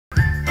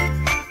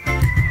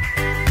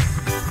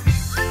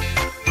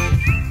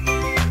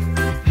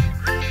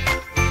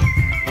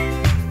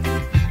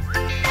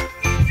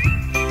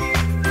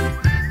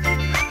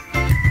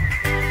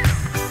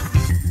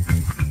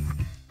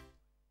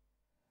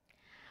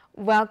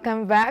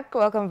Welcome back.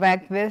 Welcome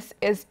back. This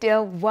is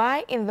still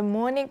Y in the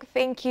Morning.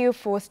 Thank you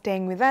for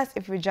staying with us.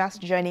 If you're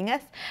just joining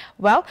us,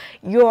 well,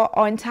 you're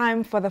on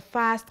time for the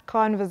first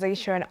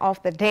conversation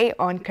of the day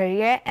on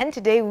career. And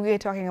today we're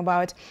talking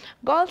about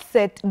goal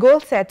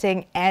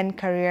setting and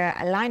career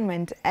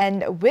alignment.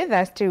 And with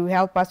us to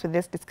help us with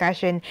this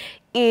discussion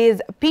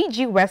is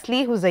PG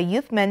Wesley, who's a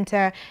youth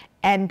mentor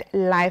and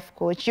life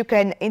coach. You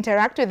can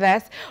interact with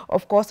us,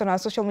 of course, on our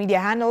social media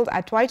handles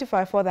at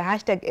Y254. The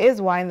hashtag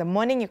is Y in the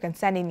Morning. You can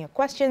send in your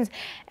questions,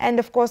 and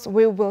of course,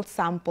 we will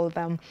sample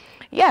them.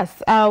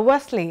 Yes,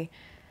 Wesley,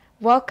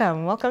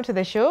 welcome. Welcome to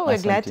the show.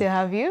 We're glad to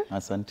have you.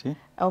 Asante.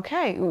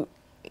 Okay,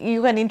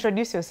 you can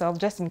introduce yourself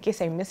just in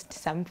case I missed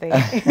something.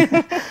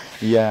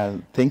 Yeah,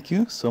 thank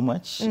you so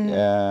much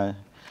for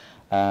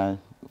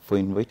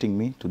inviting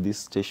me to this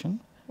station.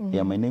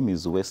 Yeah, my name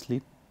is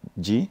Wesley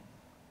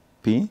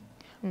G.P.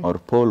 or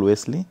Paul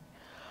Wesley.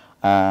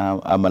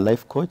 I'm a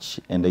life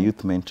coach and a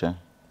youth mentor.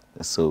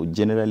 So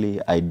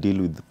generally, I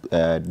deal with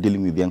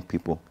dealing with young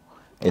people,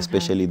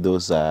 especially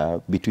those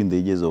between the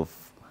ages of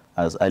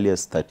as early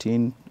as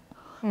 13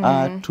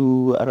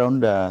 to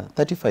around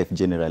 35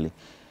 generally.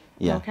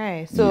 Yeah.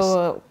 Okay,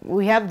 so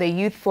we have the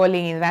youth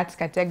falling in that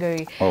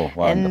category. Oh,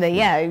 wonderful. And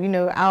yeah, you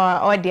know,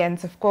 our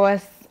audience, of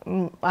course,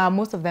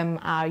 most of them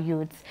are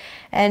youths.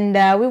 And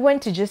we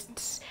want to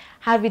just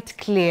have it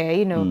clear,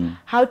 you know,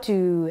 how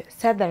to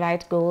set the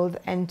right goals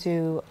and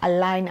to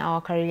align our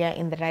career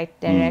in the right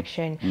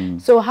direction.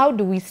 So how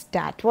do we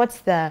start?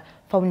 What's the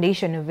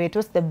foundation of it?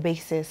 What's the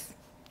basis?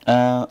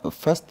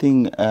 First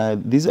thing, I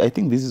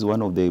think this is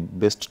one of the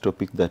best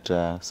topics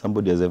that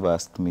somebody has ever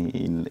asked me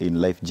in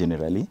life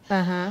generally.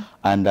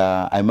 And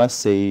I must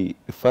say,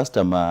 first,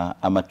 I'm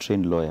a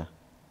trained lawyer.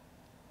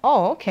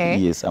 Oh, okay.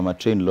 Yes, I'm a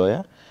trained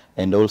lawyer,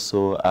 and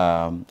also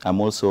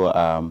I'm also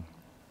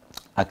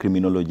a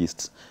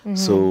criminologist.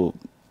 So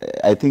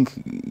I think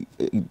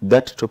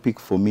that topic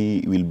for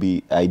me will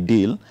be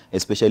ideal,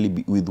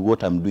 especially with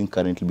what I'm doing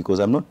currently, because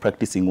I'm not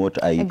practicing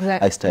what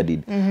I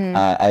studied.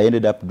 I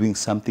ended up doing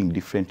something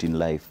different in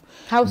life.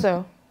 How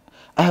so?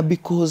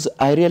 Because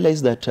I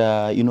realized that,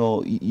 you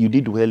know, you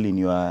did well in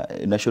your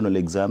national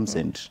exams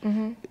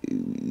and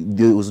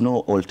there was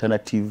no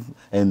alternative,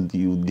 and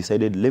you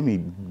decided, let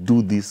me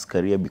do this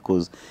career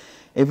because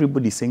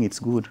everybody's saying it's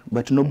good,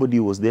 but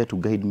nobody was there to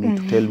guide me,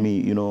 to tell me,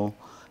 you know,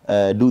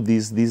 do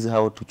this is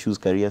how to choose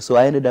career. So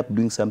I ended up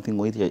doing something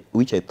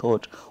which I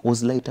thought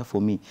was lighter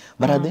for me.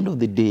 But at the end of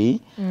the day,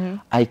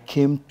 I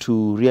came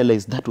to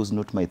realize that was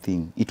not my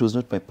thing. It was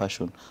not my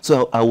passion.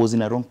 So I was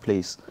in a wrong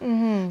place.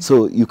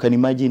 So you can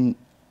imagine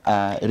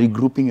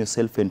regrouping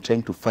yourself and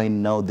trying to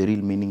find now the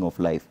real meaning of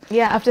life.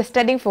 Yeah, after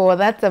studying for,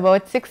 that's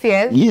about 6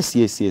 years?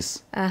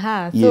 Yes.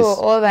 So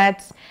all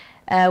that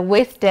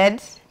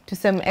wasted to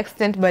some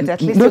extent, but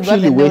at least not you got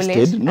really the knowledge.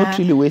 Wasted, not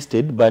really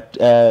wasted, but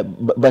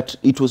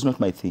it was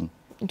not my thing.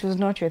 It was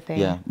not your thing.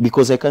 Yeah,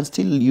 because I can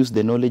still use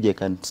the knowledge, I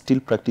can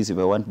still practice if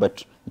I want,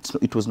 but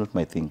it was not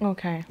my thing.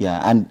 Okay.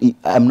 Yeah, and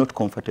I'm not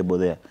comfortable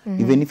there.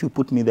 Even if you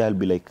put me there, I'll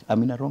be like,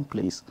 I'm in a wrong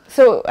place.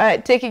 So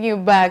taking you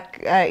back,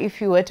 if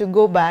you were to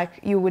go back,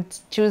 you would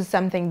choose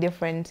something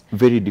different?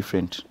 Very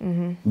different.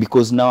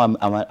 Because now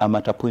I'm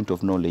at a point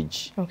of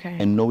knowledge. Okay.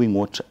 And knowing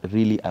what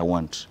really I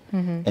want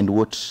and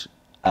what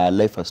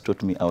life has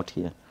taught me out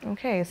here.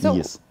 Okay, so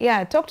yes.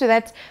 Yeah, talk to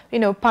that, you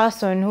know,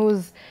 person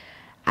who's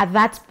at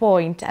that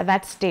point, at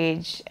that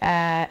stage,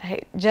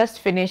 just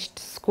finished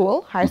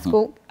school, high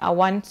school,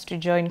 wants to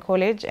join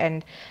college,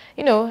 and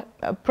you know,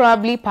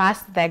 probably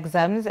passed the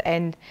exams,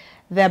 and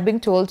they're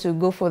being told to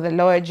go for the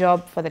lawyer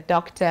job, for the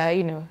doctor,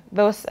 you know,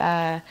 those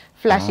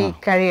flashy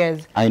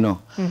careers. I know.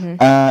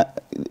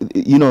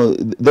 You know,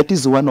 that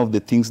is one of the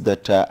things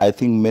that I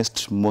think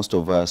messed most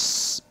of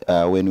us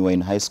when we were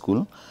in high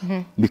school,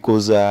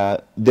 because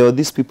there were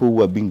these people who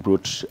were being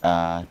brought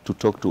to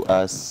talk to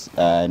us,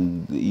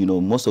 and, you know,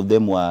 most of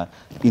them were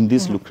in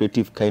this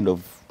lucrative kind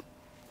of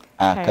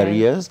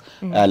careers,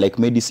 like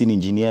medicine,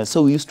 engineers.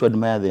 So we used to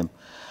admire them.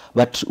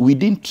 But we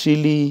didn't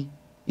really,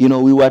 you know,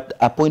 we were at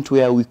a point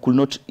where we could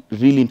not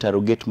really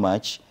interrogate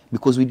much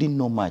because we didn't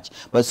know much.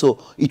 But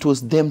so it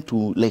was them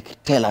to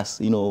like tell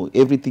us, you know,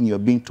 everything you're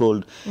being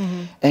told.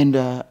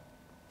 And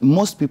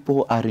most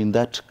people are in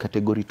that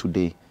category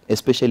today,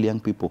 especially young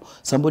people.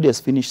 Somebody has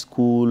finished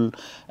school,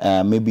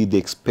 maybe they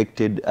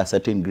expected a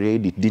certain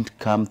grade, it didn't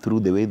come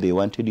through the way they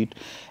wanted it.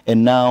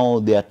 And now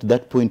they're at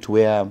that point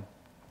where,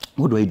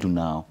 what do I do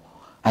now?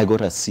 I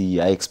got a C,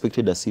 I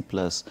expected a C+,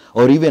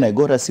 or even I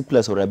got a C+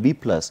 or a B+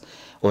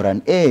 or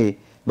an A.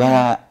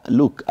 But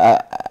look,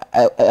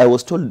 I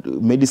was told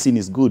medicine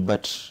is good,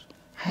 but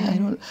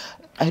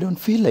I don't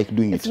feel like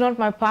doing it. It's not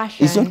my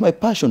passion. It's not my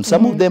passion.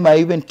 Some of them are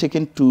even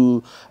taken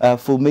to,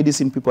 for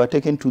medicine, people are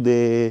taken to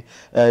the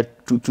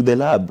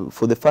lab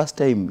for the first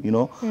time, you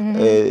know.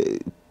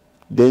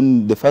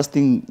 Then the first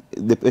thing,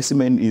 the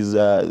specimen is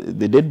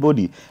the dead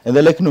body. And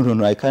they're like,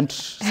 no, I can't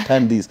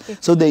stand this.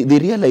 So they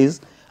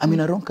realize, I'm in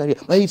a wrong career.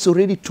 But it's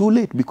already too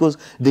late because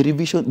the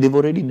revision, they've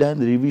already done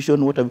the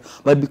revision, whatever,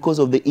 but because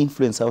of the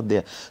influence out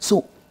there.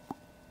 So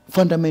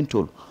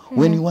fundamental,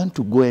 when you want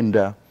to go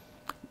and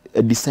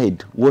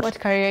decide what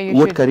career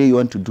you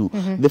want to do,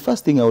 the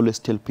first thing I always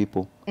tell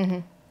people,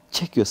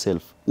 check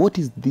yourself. What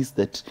is this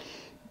that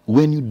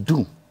when you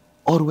do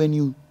or when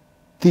you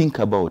think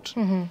about,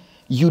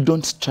 you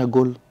don't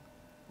struggle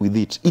with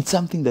it? It's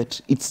something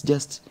that it's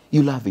just,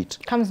 you love it.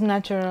 Comes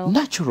natural.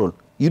 Natural.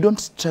 You don't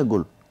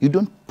struggle. You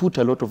don't put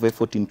a lot of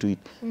effort into it.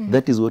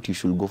 That is what you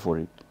should go for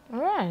it. All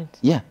right.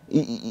 Yeah.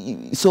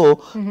 So,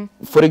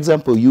 for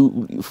example,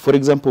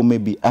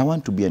 maybe I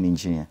want to be an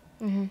engineer,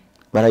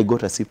 but I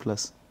got a C+.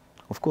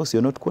 Of course,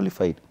 you're not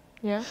qualified.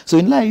 Yeah. So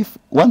in life,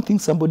 one thing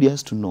somebody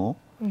has to know,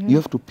 you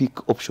have to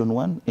pick option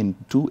 1 and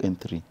 2 and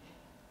 3.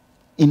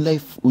 In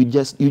life, you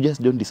just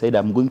don't decide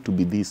I'm going to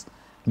be this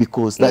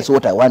because that's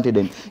what I wanted,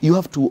 and you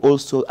have to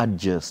also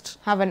adjust.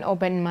 Have an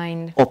open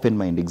mind. Open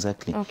mind,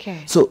 exactly.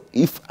 Okay. So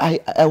if I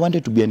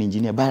wanted to be an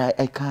engineer, but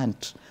I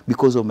can't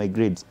because of my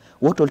grades,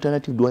 what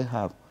alternative do I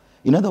have?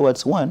 In other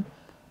words, one,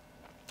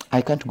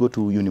 I can't go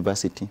to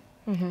university.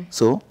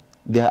 So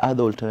there are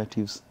other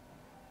alternatives.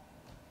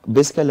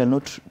 Basically, I'll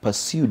not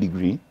pursue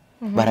degree,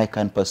 but I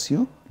can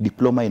pursue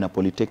diploma in a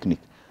polytechnic,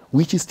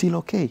 which is still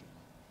okay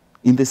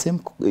in the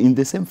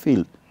same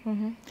field.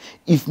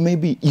 If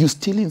maybe you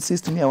still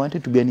insist me I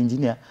wanted to be an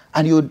engineer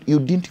and you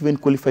didn't even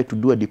qualify to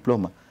do a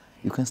diploma,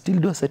 you can still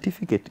do a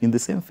certificate in the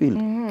same field.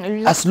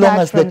 As long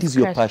as that is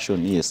your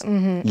passion, yes.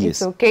 Yes.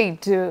 It's okay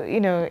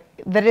to,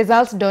 the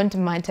results don't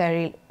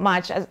matter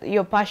much. As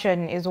your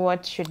passion is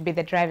what should be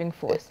the driving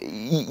force.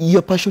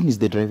 Your passion is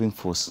the driving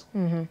force.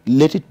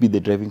 Let it be the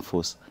driving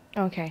force.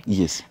 Okay.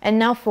 Yes. And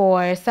now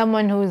for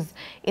someone who's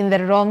in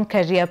the wrong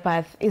career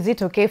path, is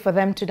it okay for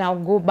them to now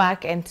go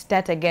back and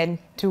start again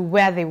to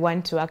where they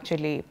want to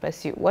actually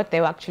pursue, what they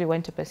actually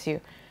want to pursue?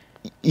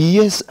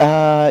 Yes,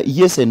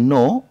 yes and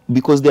no,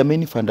 because there are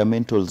many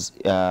fundamentals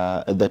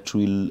that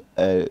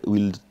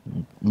will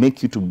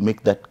make you to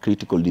make that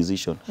critical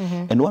decision.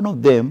 And one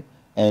of them,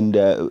 and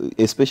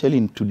especially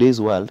in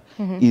today's world,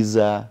 is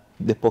the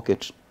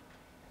pocket.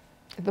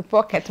 The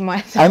pocket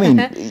money. I mean,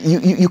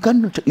 you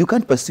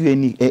can't pursue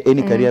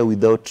any career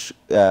without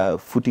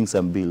footing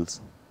some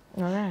bills.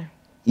 All right.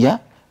 Yeah,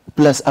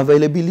 plus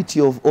availability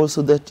of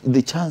also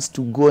the chance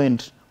to go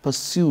and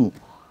pursue.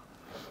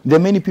 There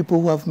are many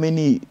people who have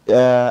many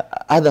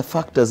other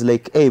factors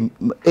like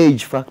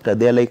age factor.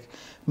 They're like,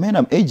 man,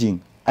 I'm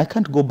aging. I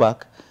can't go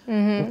back.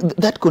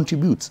 That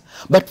contributes.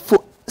 But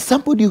for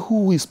somebody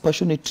who is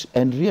passionate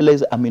and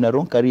realize I'm in a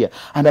wrong career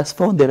and has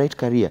found the right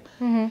career,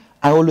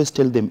 I always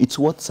tell them it's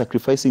worth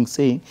sacrificing,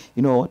 saying,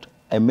 you know what,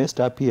 I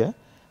messed up here,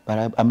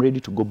 but I'm ready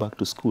to go back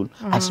to school.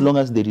 As long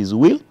as there is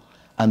will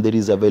and there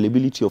is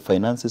availability of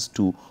finances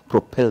to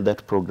propel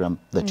that program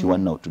that you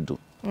want now to do.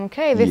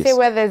 Okay, they say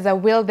where there's a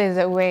will, there's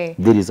a way.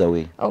 There is a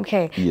way.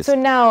 Okay, yes. So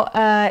now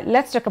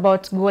let's talk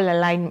about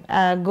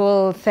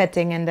goal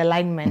setting and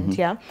alignment.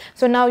 Yeah.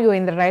 So now you're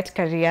in the right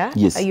career.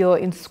 Yes. You're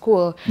in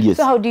school. Yes.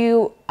 So how do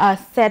you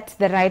set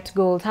the right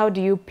goals? How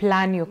do you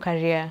plan your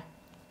career?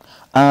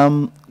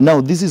 Now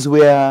this is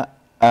where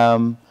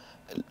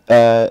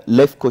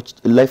life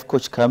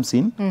coach comes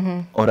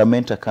in, or a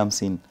mentor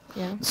comes in.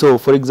 Yeah. So,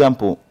 for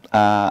example,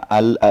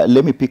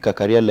 let me pick a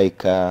career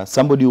like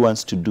somebody who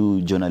wants to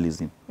do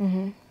journalism.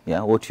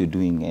 Yeah, what you're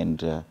doing,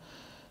 and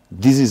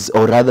this is,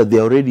 or rather,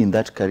 they're already in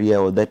that career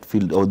or that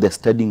field, or they're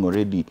studying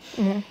already.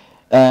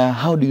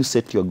 How do you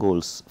set your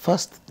goals?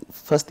 First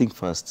thing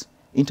first,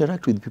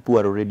 interact with people who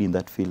are already in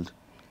that field,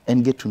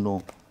 and get to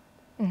know.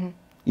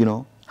 You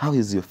know, how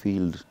is your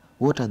field?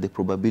 What are the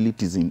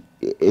probabilities in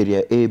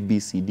area A, B,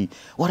 C, D?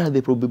 What are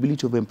the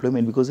probability of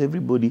employment? Because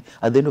everybody,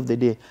 at the end of the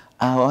day,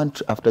 I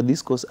want, after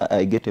this course,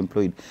 I get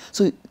employed.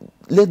 So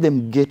let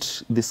them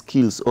get the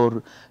skills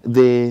or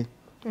the,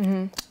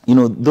 you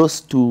know,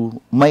 those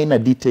two minor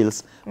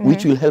details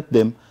which will help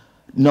them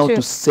now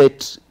to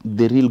set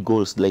the real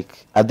goals.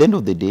 Like at the end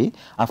of the day,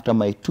 after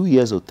my 2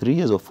 years or 3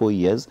 years or 4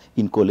 years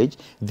in college,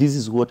 this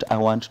is what I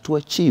want to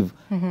achieve,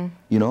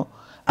 you know.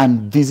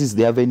 And this is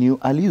the avenue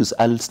I'll use.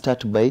 I'll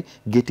start by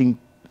getting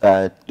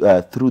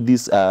through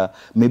this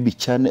maybe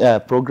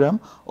program,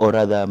 or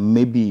rather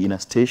maybe in a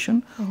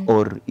station,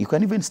 or you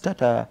can even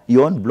start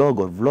your own blog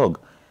or vlog.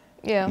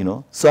 Yeah. You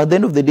know, so at the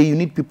end of the day, you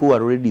need people who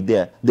are already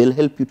there. They'll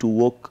help you to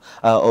walk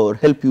or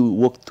help you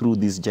walk through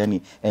this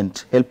journey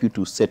and help you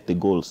to set the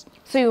goals.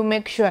 So you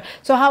make sure.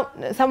 So how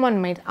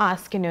someone might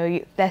ask, you know,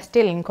 they're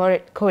still in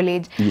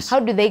college. Yes. How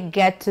do they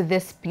get to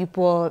these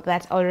people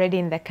that's already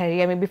in the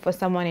career? Maybe for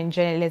someone in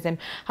journalism,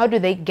 how do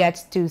they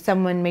get to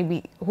someone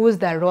maybe who's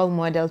their role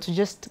model to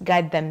just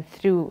guide them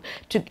through,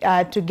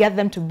 to get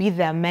them to be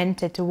their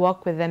mentor, to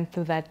walk with them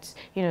through that,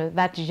 you know,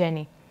 that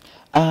journey?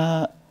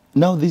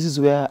 Now this is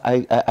where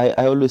I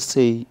always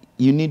say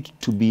you need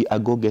to be a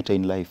go-getter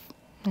in life.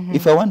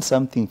 If I want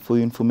something for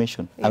your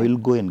information, I will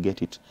go and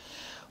get it.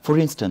 For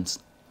instance,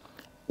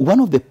 one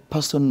of the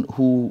person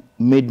who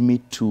made me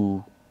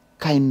to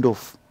kind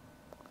of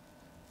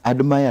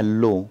admire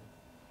law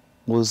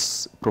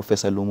was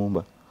Professor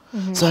Lumumba.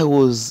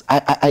 So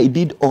I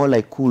did all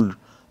I could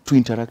to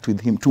interact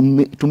with him,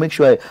 to make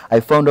sure I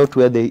found out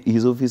where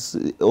his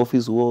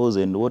office was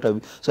and what have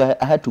you. So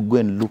I had to go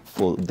and look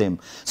for them.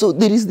 So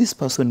there is this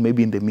person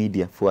maybe in the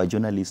media, for a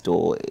journalist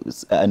or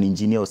an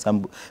engineer or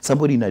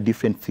somebody in a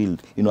different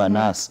field, you know, a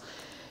nurse.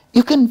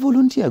 You can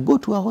volunteer, go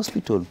to a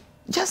hospital.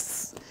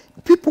 Just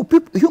people,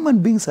 human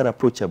beings are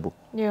approachable.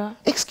 Yeah.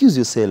 Excuse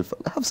yourself,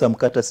 have some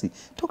courtesy.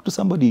 Talk to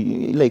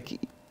somebody like,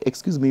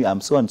 excuse me,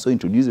 I'm so and so,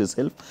 introduce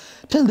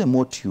yourself. Tell them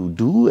what you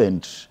do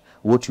and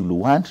what you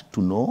want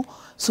to know.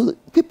 So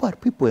people are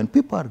people and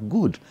people are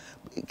good.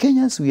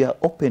 Kenyans, we are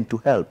open to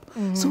help.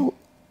 So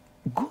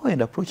go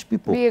and approach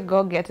people. Be a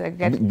go-getter.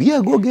 Be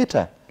a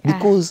go-getter.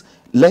 Because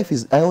life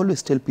is, I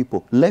always tell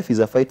people, life is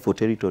a fight for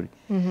territory.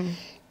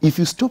 If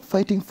you stop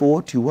fighting for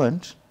what you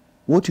want,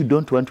 what you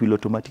don't want will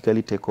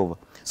automatically take over.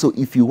 So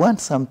if you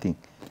want something,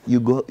 you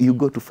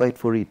go to fight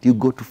for it. You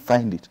go to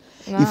find it.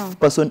 If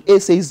person A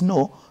says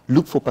no,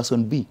 look for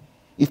person B.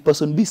 If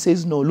person B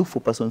says no, look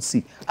for person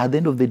C. At the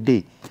end of the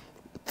day,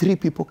 3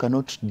 people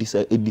cannot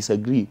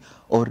disagree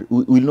or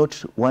will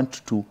not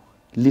want to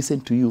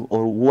listen to you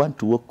or want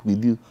to work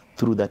with you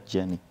through that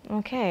journey.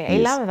 Okay, yes.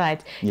 I love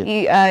that.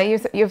 Yeah.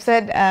 You've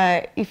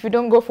said if you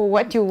don't go for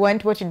what you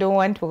don't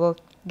want will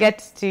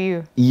get to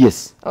you.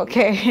 Yes.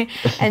 Okay.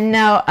 And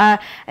now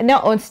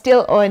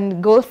still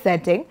on goal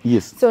setting.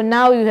 Yes. So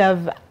now you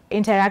have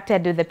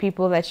interacted with the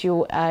people that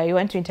you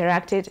want to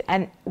interact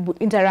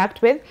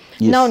with.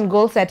 Yes. Now on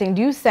goal setting,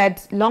 do you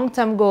set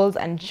long-term goals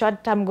and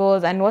short-term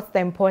goals, and what's the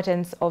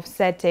importance of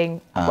setting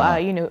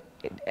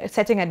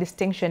setting a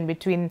distinction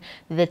between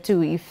the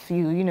two, if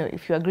you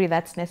agree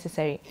that's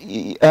necessary?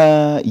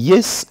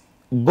 Yes,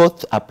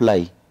 both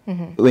apply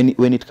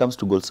when it comes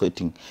to goal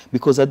setting,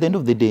 because at the end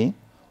of the day,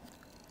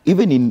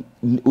 even in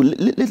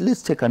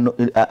let's take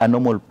a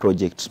normal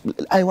project.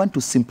 I want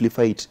to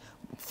simplify it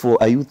for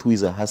a youth who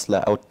is a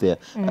hustler out there,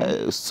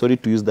 sorry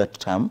to use that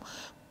term,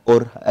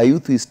 or a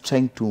youth who is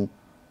trying to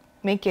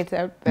make it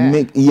out there.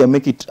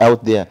 Make it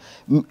out there.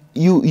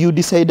 You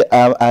decide,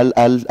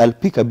 I'll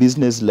pick a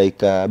business like,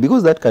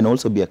 because that can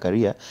also be a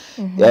career,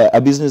 a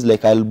business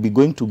like I'll be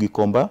going to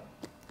Gikomba,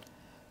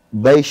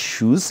 buy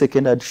shoes,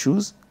 second-hand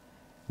shoes,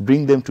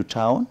 bring them to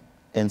town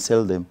and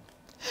sell them.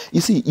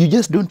 You see, you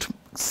just don't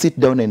sit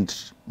down and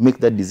make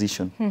that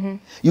decision.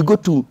 You go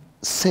to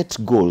set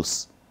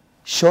goals,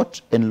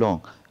 short and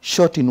long.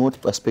 Short in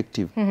what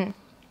perspective?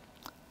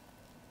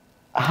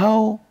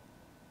 How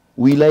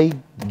will I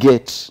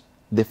get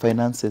the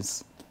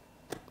finances?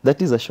 That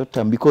is a short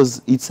term,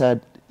 because it's a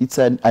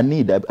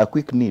need, a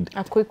quick need.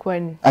 A quick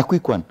one. A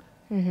quick one.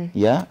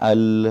 Yeah,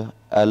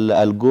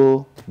 I'll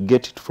go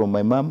get it from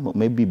my mom,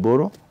 maybe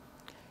borrow.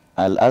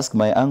 I'll ask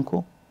my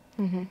uncle,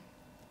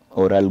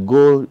 or I'll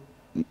go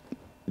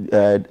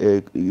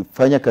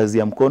fanya kazi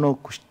ya mkono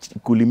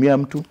kulimia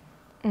mtu.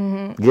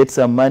 Get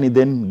some money,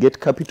 then get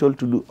capital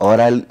to do,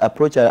 or I'll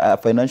approach a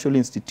financial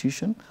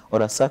institution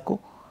or a SACCO.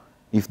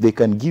 If they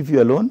can give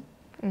you a loan,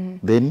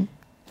 then,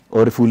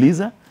 or a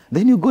Fuliza,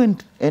 then you go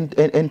and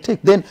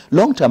take. Then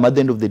long term, at the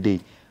end of the day,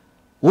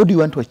 what do you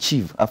want to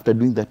achieve after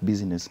doing that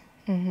business?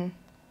 Do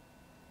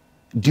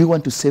you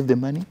want to save the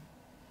money?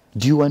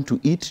 Do you want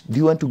to eat? Do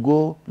you want to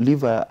go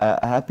live a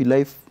happy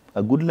life,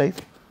 a good life?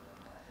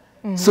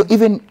 So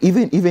even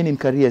in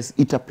careers,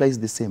 it applies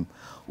the same.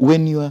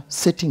 When you are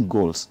setting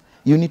goals,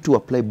 you need to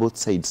apply both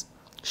sides,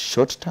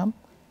 short term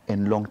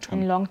and long term.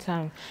 And long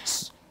term.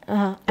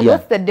 And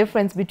what's the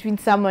difference between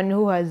someone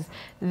who has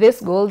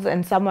these goals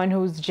and someone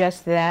who's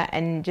just there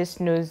and just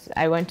knows,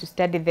 I want to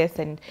study this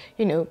and,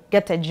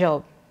 get a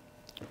job?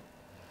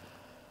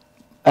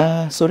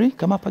 Sorry,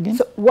 come up again.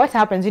 So what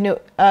happens,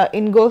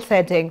 in goal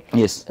setting?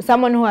 Yes.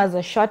 Someone who has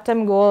a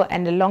short-term goal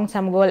and a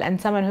long-term goal, and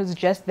someone who's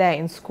just there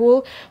in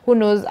school, who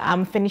knows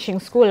I'm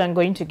finishing school and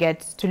going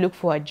to look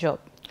for a job.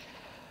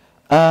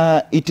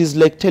 It is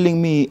like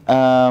telling me,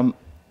 I'll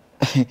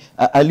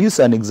use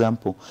an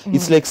example.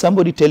 It's like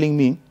somebody telling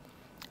me,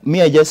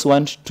 I just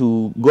want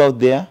to go out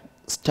there,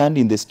 stand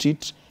in the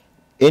street.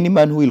 Any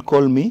man who will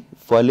call me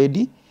for a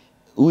lady,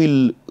 who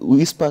will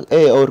whisper,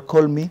 hey, or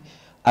call me,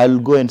 I'll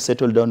go and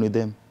settle down with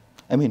them.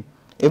 I mean,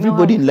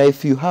 everybody in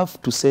life, you have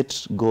to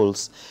set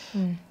goals.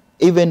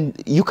 Even,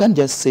 you can't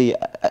just say,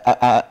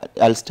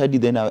 I'll study,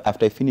 then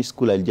after I finish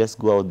school, I'll just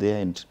go out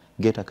there and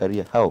get a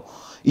career. How?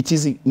 It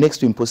is next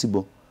to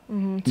impossible.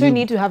 So you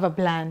need to have a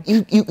plan.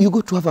 You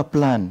go to have a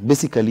plan,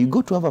 basically. You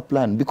go to have a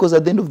plan, because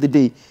at the end of the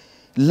day,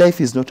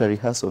 life is not a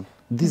rehearsal.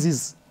 This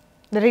is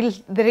the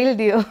real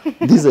deal.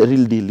 This is a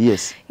real deal,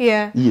 yes.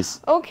 Yeah.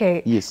 Yes.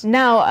 Okay. Yes.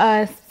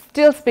 Now,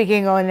 still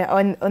speaking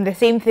on the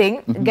same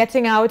thing,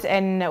 getting out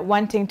and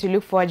wanting to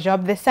look for a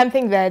job, there's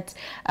something that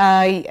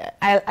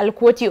I'll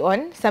quote you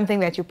on, something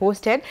that you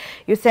posted.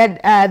 You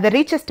said, the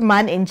richest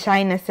man in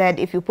China said,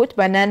 if you put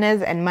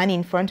bananas and money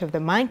in front of the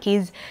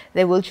monkeys,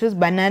 they will choose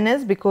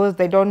bananas because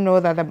they don't know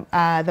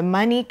that the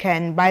money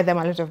can buy them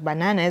a lot of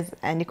bananas.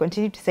 And you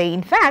continue to say,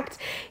 in fact,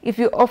 if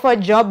you offer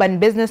job and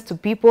business to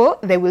people,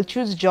 they will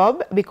choose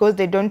job because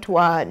they don't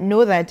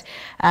know that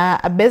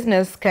a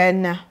business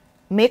can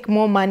make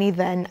more money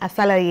than a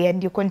salary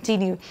and you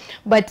continue.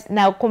 But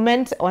now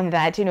comment on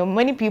that. You know,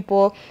 many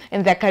people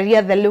in their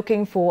career, they're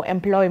looking for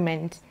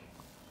employment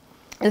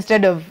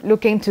instead of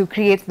looking to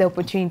create the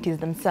opportunities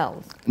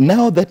themselves.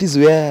 Now that is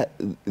where,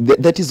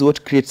 that is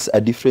what creates a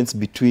difference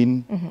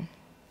between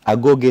a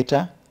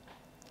go-getter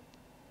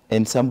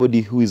and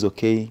somebody who is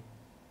okay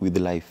with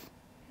life.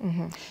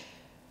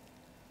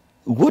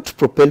 What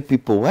propel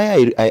people,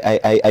 why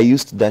I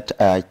used that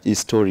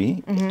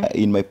story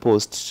in my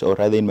post, or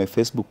rather in my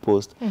Facebook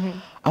post,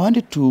 I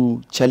wanted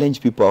to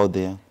challenge people out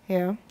there.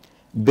 Yeah.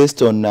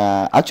 Based on,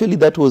 actually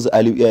that was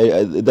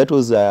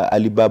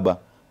Alibaba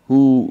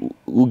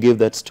who gave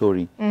that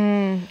story.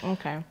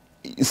 Okay.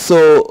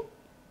 So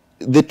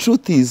the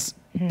truth is,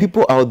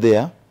 people out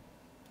there,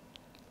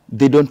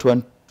 they don't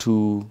want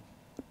to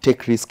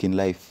take risk in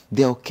life.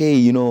 They're okay,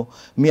 you know,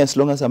 me as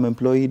long as I'm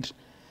employed,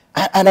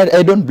 and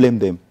I don't blame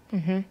them.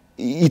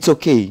 It's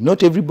okay.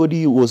 Not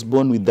everybody was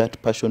born with that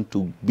passion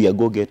to be a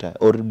go-getter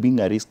or being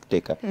a risk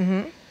taker.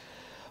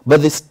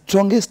 But the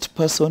strongest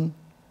person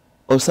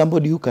or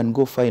somebody who can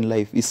go far in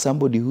life is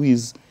somebody who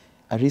is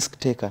a risk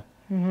taker.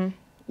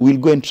 Will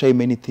go and try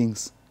many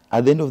things.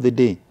 At the end of the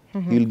day,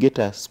 you'll get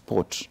a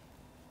spot,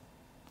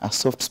 a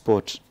soft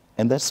spot,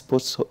 and that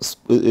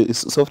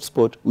soft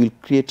spot will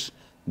create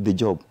the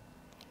job.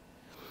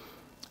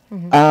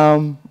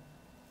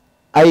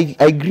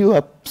 I grew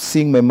up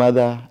seeing my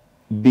mother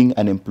being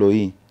an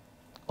employee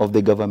of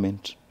the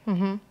government.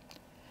 And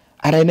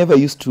I never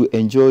used to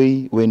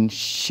enjoy when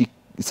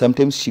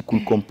sometimes she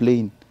could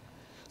complain.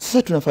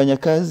 Sasa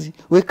tunafanya kazi,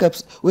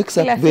 wakes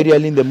up very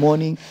early in the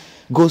morning,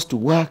 goes to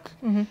work.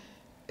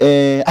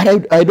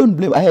 And I don't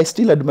blame, I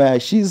still admire,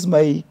 she's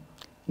my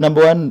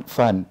 #1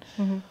 fan.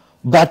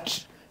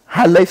 But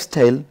her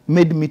lifestyle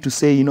made me to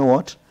say, you know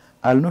what,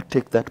 I'll not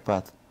take that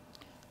path.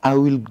 I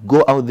will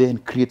go out there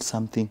and create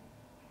something.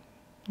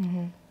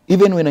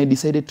 Even when I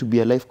decided to be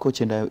a life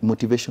coach and a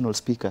motivational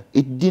speaker,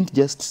 it didn't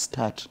just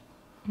start.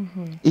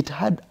 It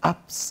had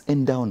ups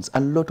and downs, a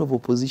lot of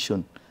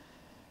opposition.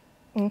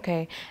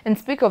 Okay. And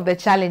speak of the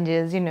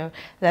challenges, you know,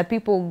 that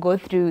people go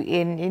through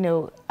in, you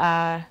know,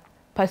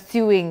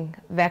 pursuing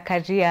their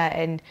career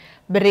and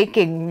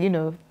breaking, you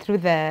know, through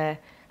the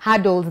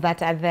hurdles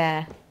that are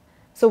there.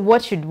 So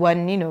what should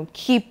one, you know,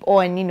 keep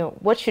on, you know,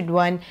 what should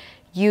one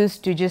use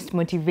to just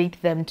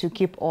motivate them to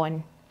keep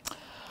on?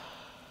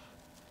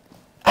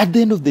 At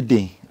the end of the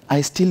day,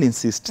 I still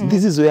insist,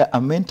 this is where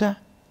a mentor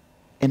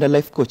and a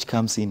life coach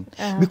comes in.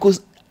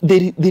 Because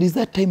there is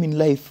that time in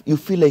life you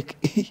feel like,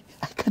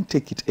 I can't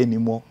take it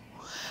anymore.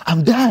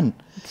 I'm done.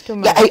 It's too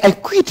much. I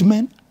quit,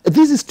 man.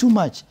 This is too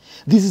much.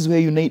 This is where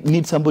you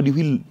need somebody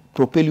who will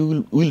propel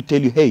you, who will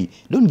tell you, hey,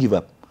 don't give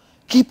up.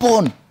 Keep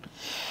on.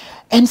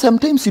 And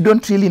sometimes you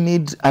don't really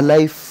need a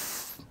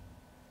life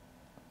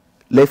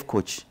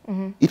coach.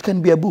 It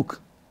can be a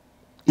book.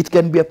 It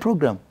can be a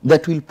program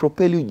that will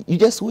propel you. You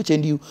just watch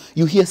and you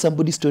hear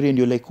somebody's story and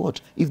you're like,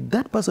 what? If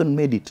that person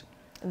made it,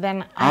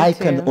 then I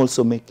can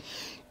also make.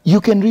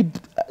 You can read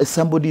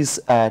somebody's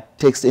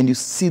text and you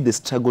see the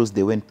struggles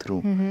they went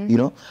through. You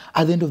know,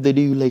 at the end of the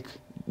day, you're like,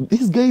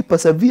 this guy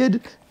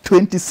persevered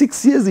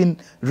 26 years in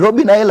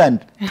Robben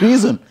Island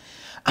prison.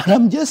 And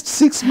I'm just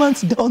 6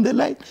 months down the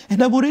line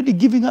and I'm already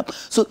giving up.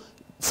 So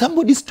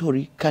somebody's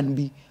story can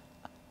be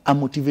a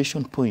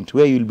motivation point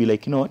where you'll be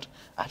like, you know what,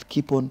 I'll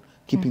keep on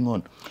keeping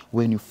on.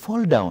 When you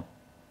fall down,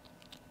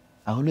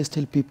 I always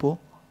tell people,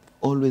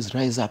 always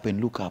rise up and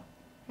look up.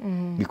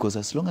 Because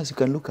as long as you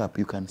can look up,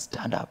 you can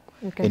stand up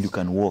and you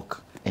can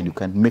walk and you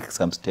can make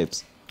some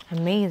steps.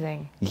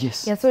 Amazing.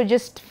 Yes. Yeah, so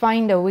just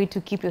find a way to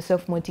keep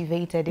yourself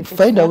motivated. If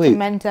Find it's a not way. a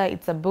mentor,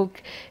 it's a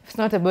book. If it's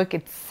not a book,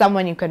 it's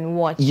someone you can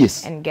watch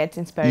and get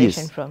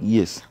inspiration from.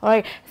 Yes. All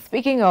right.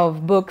 Speaking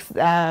of books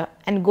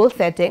and goal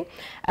setting,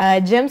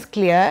 James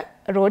Clear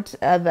wrote,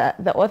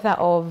 the author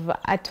of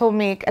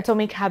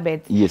Atomic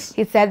Habits. Yes.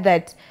 He said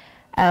that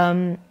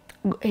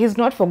he's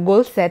not for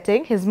goal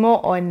setting. He's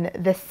more on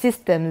the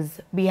systems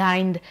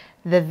behind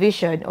the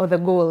vision or the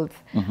goals.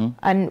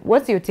 And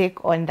what's your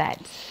take on that?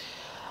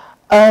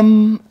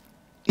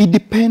 It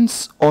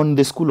depends on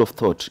the school of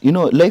thought. You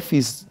know, life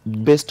is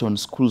based on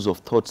schools of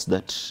thoughts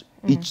that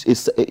each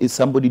is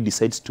somebody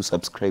decides to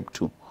subscribe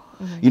to.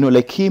 You know,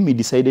 like him, he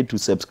decided to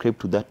subscribe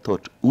to that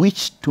thought,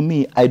 which to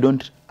me, I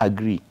don't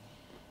agree.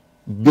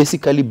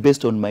 Basically,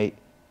 based on my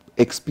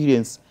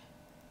experience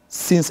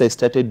since I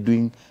started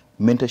doing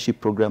mentorship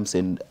programs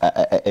and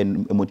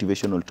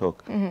motivational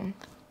talk,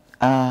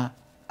 I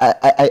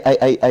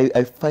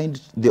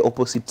find the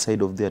opposite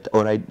side of that,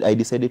 or I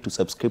decided to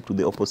subscribe to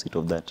the opposite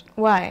of that.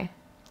 Why?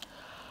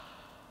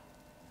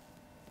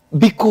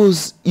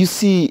 Because, you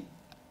see,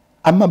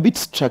 I'm a bit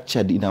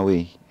structured in a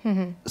way.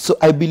 So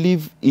I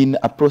believe in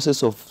a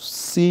process of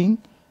seeing,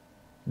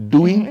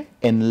 doing,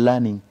 and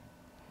learning.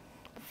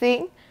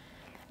 Seeing,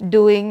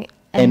 doing,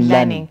 and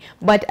learning.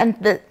 But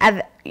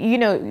you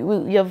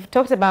know, you've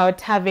talked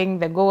about having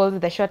the goals,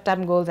 the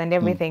short-term goals and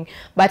everything,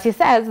 but he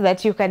says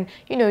that you can,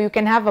 you know, you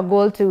can have a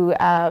goal to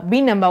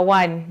be number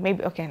one,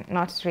 maybe, okay,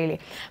 not really,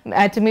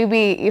 to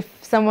maybe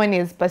if someone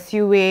is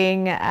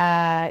pursuing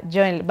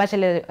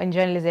bachelor in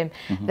journalism,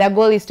 their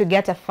goal is to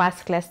get a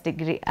first-class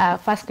degree,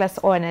 first-class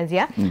honors,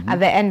 yeah, at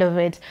the end of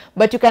it.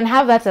 But you can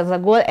have that as a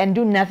goal and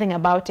do nothing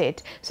about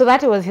it. So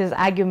that was his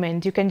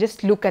argument. You can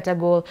just look at a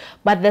goal,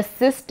 but the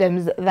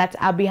systems that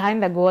are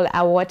behind the goal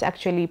are what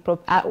actually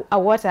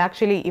are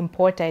actually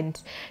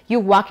important. You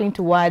working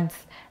towards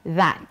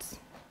that,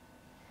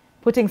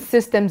 putting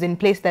systems in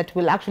place that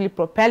will actually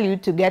propel you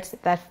to get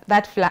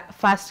that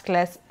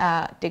first-class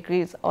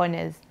degrees,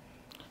 honors.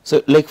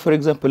 So, like, for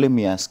example, let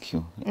me ask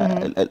you,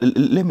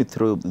 let me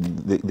throw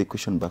the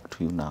question back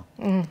to you now.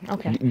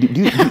 Okay.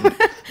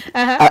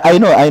 I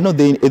know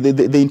the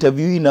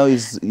interviewee now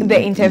is...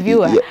 The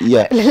interviewer?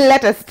 Yeah.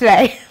 Let us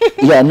try.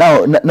 Yeah,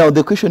 now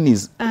the question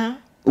is,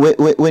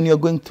 when you're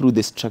going through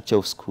the structure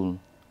of school,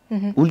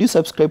 will you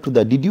subscribe to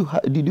that? Did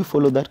you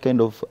follow that kind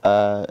of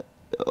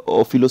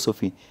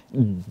philosophy?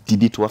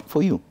 Did it work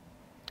for you?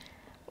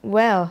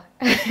 Well,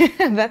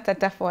 that's a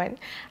tough one.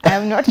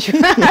 I'm not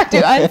sure how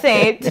to answer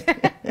it.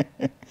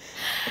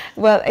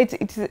 Well,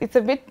 it's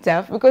a bit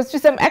tough because to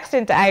some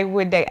extent I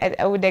would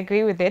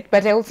agree with it,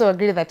 but I also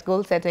agree that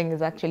goal setting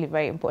is actually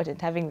very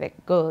important, having the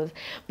goals.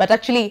 But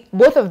actually,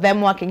 both of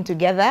them working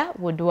together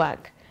would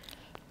work.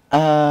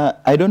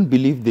 I don't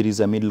believe there is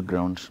a middle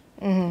ground.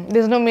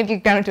 There's no middle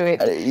ground to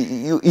it.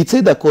 It's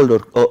either cold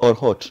or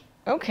hot.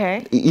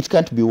 Okay. It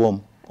can't be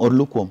warm or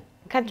lukewarm.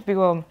 Can't be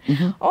warm.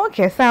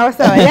 Okay, so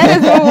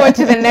let us move on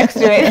to the next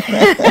one.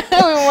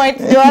 We might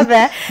go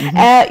there.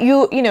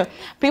 You know,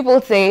 people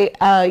say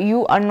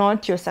you are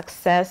not your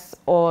success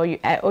or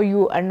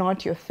you are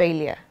not your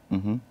failure.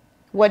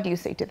 What do you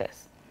say to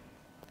this?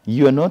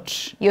 You are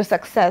not your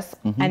success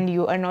and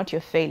you are not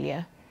your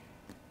failure.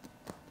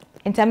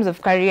 In terms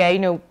of career, you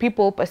know,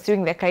 people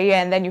pursuing their career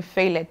and then you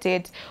fail at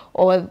it,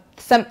 or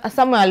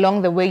somewhere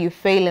along the way you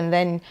fail and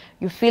then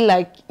you feel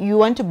like you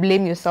want to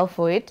blame yourself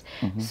for it.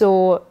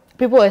 So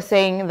people are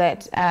saying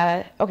that,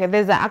 okay,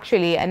 there's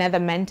actually another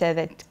mentor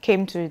that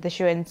came to the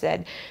show and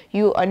said,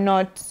 you are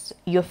not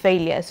your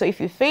failure. So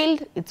if you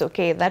failed, it's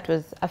okay. That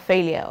was a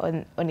failure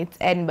on its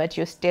end, but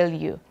you're still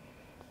you.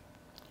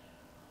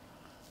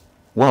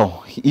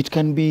 Wow, it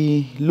can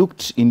be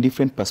looked in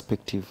different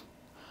perspectives.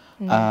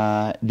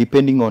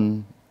 Depending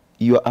on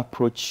your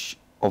approach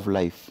of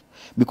life,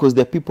 because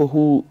there are people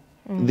who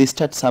they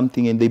start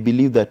something and they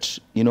believe that,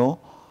 you know,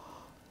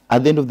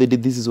 at the end of the day,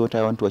 this is what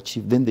I want to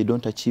achieve. Then they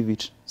don't achieve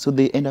it, so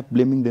they end up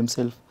blaming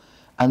themselves,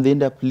 and they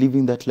end up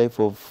living that life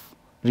of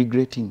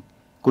regretting.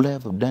 Could I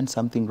have done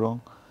something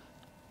wrong?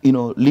 You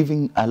know,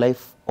 living a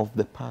life of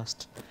the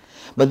past.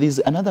 But there's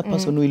another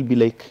person who will be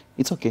like,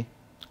 it's okay.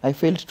 I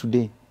failed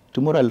today.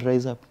 Tomorrow I'll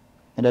rise up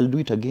and I'll do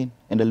it again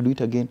and I'll do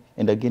it again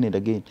and again and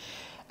again.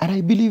 And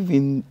I believe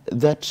in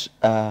that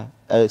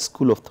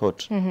school of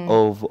thought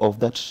of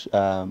that.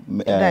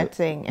 That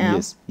thing.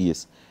 Yeah.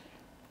 Yes.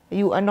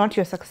 You are not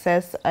your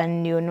success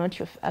and you're not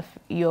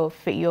your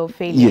failure.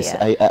 Yes,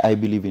 I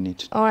believe in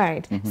it. All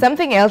right.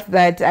 Something else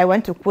that I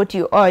want to quote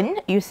you on.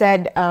 You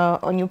said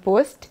on your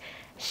post,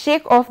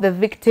 shake off the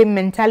victim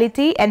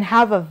mentality and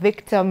have a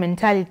victor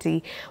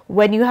mentality.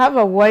 When you have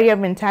a warrior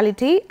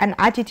mentality, an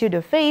attitude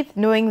of faith,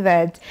 knowing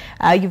that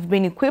you've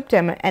been equipped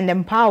and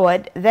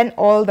empowered, then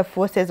all the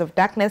forces of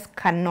darkness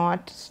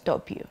cannot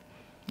stop you.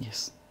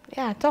 Yes.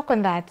 Yeah, talk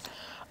on that.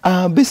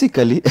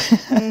 Basically,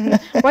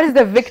 what is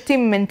the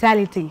victim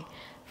mentality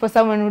for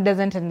someone who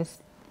doesn't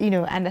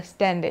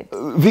understand it?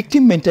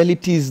 Victim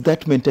mentality is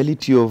that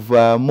mentality of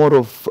more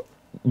of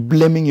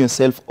blaming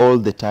yourself all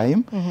the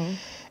time.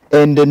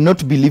 And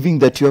not believing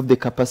that you have the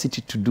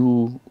capacity to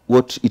do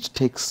what it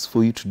takes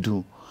for you to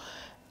do.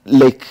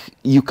 Like,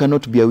 you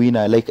cannot be a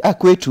winner. Like,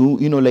 kwetu,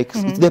 you know, like,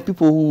 there are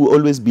people who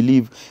always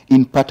believe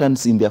in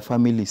patterns in their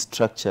family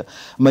structure.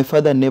 My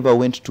father never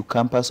went to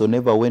campus or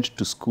never went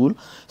to school.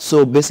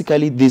 So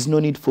basically, there's no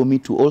need for me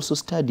to also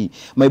study.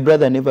 My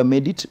brother never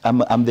made it.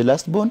 I'm the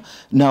last born.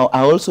 Now,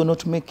 I also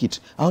not make it.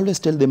 I always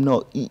tell them,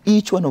 no,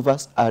 each one of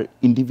us are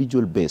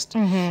individual based.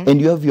 And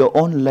you have your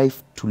own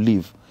life to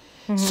live.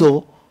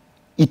 So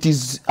it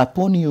is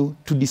upon you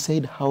to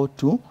decide how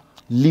to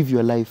live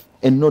your life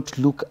and not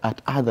look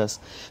at others.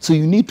 So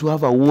you need to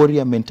have a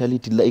warrior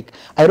mentality. Like,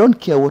 I don't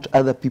care what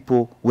other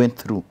people went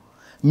through.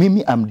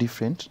 Mimi, I'm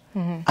different,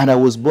 and I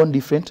was born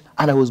different,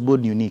 and I was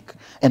born unique.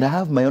 And I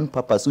have my own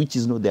purpose, which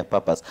is not their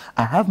purpose.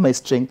 I have my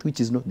strength, which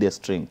is not their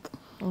strength.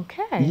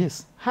 Okay.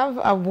 Yes. Have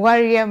a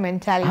warrior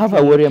mentality. Have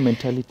a warrior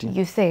mentality.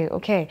 You say,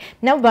 okay.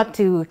 Now back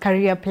to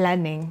career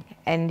planning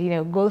and, you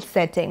know, goal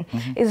setting.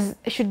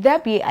 Should there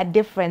be a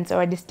difference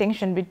or a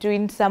distinction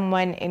between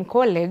someone in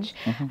college,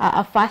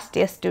 a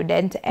first-year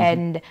student,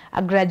 and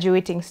a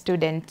graduating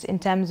student in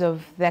terms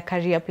of their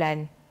career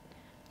plan?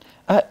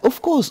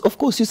 Of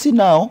course. You see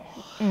now,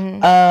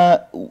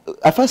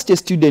 a first-year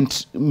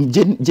student,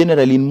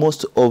 generally in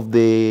most of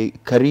the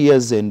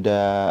careers and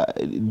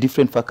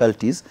different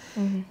faculties,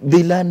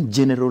 they learn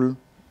general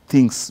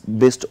things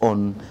based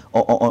on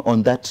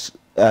that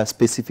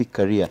specific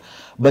career.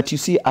 But you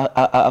see,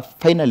 a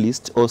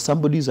finalist or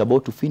somebody who's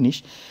about to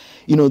finish,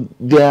 you know,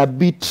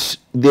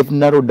 they've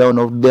narrowed down,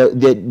 or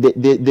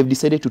they've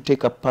decided to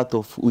take a path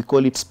of, we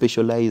call it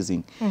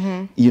specializing.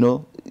 You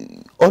know,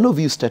 all of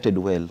you started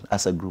well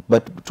as a group,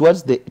 but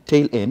towards the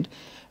tail end,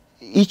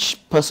 each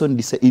person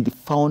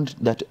found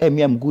that, hey,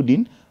 me, I'm good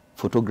in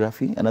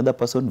photography, another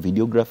person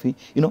videography,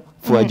 you know,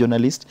 for a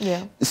journalist.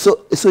 Yeah.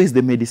 So is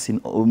the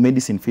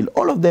medicine field.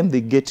 All of them,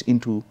 they get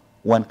into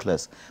one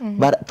class.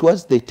 But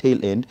towards the tail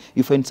end,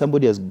 you find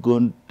somebody has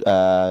gone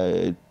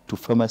to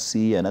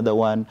pharmacy, another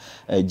one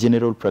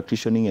general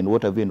practitioning, and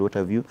what have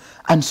you.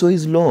 And so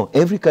is law.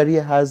 Every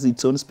career has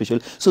its own special.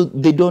 So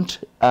they don't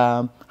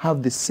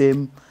have the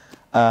same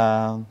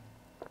kind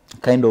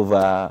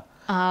of...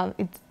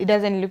 it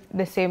doesn't look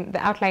the same. The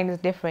outline is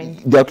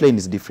different. The outline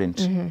is different.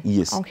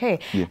 Yes. Okay.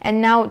 Yeah.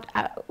 And now,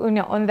 you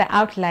know, on the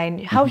outline,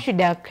 how should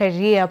a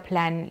career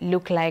plan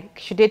look like?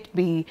 Should it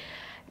be,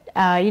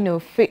 you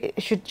know,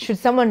 should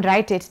someone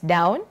write it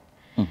down?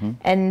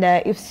 And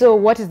if so,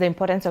 what is the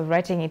importance of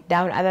writing it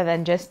down, other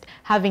than just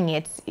having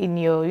it in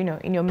your, you know,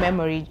 in your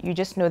memory? You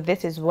just know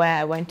this is where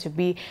I want to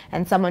be,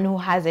 and someone who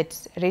has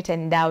it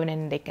written down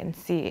and they can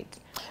see it.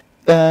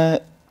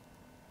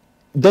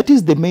 That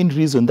is the main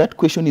reason. That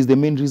question is the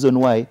main reason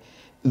why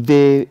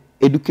the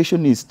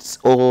educationists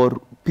or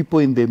people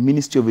in the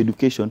Ministry of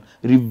Education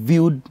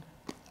reviewed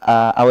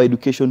our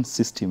education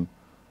system.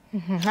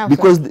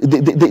 Because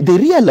they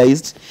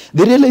realized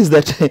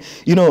that,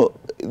 you know,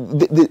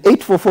 the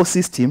 844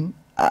 system,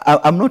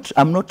 I'm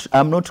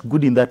not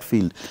good in that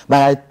field,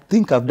 but I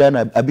think I've done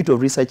a bit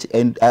of research,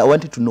 and I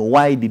wanted to know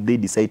why did they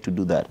decide to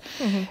do that.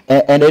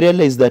 And I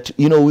realized that,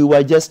 you know, we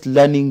were just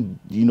learning,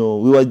 you know,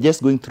 we were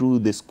just going through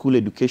the school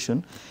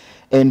education,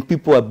 and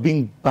people are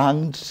being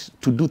banged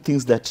to do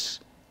things that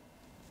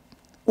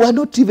were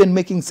not even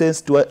making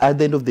sense to at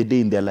the end of the day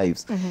in their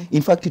lives.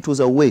 In fact, it was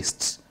a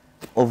waste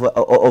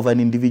of an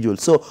individual.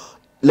 So,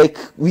 like,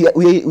 we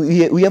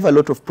have a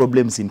lot of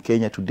problems in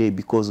Kenya today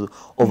because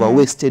of a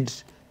wasted,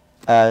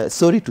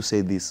 sorry to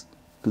say this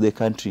to the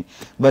country,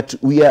 but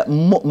we are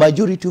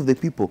majority of the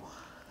people,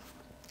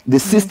 the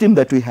system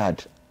that we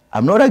had,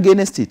 I'm not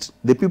against it.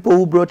 The people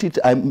who brought it,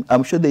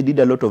 I'm sure they did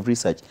a lot of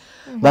research,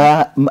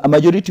 but a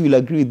majority will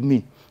agree with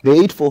me. The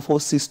 844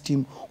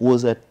 system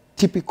was a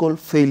typical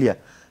failure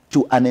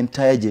to an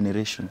entire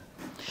generation.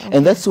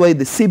 And that's why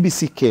the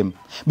CBC came.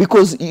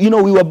 Because, you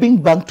know, we were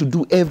being banked to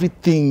do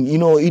everything, you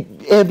know,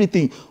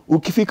 everything.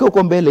 Ukifika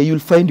uko mbele, you'll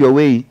find your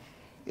way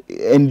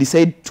and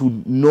decide to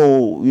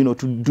know, you know,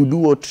 to do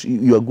what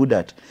you are good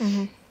at.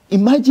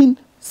 Imagine,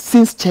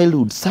 since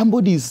childhood,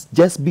 somebody is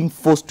just being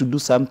forced to do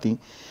something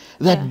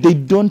that they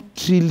don't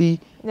really...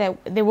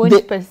 They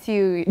won't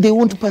pursue. They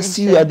won't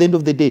pursue at the end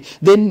of the day.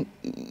 Then,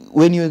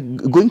 when you're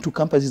going to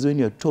campuses, when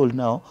you're told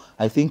now,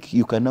 I think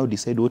you can now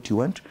decide what you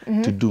want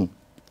to do.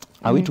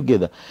 Are we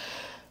together?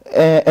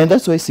 And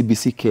that's why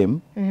CBC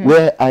came,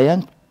 where a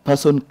young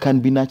person can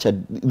be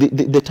nurtured.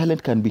 The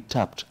talent can be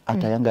tapped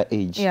at a younger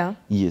age. Yeah.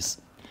 Yes.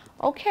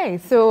 Okay,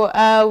 so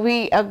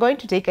we are going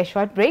to take a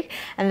short break,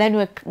 and then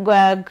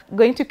we're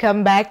going to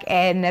come back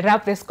and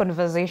wrap this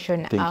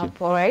conversation up.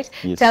 All right?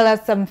 Yes. Tell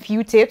us some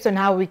few tips on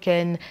how we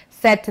can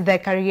set the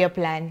career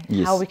plan,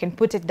 how we can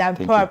put it down,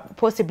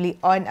 possibly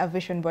on a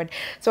vision board.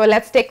 So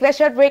let's take the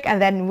short break,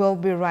 and then we'll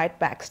be right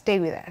back.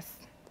 Stay with us.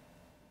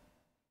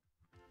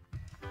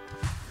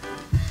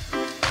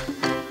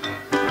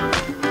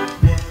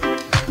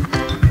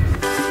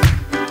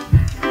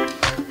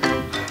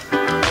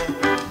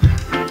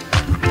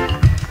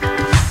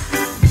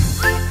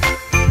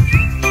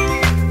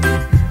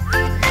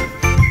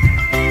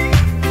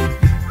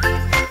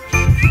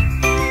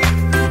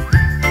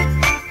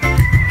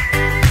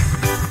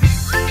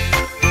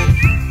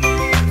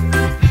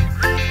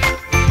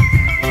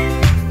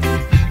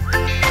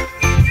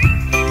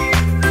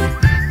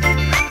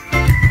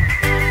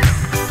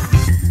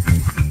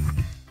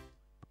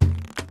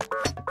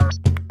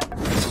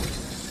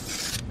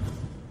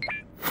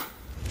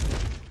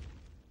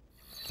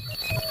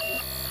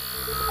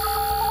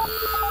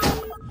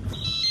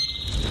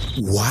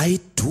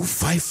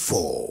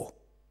 Y254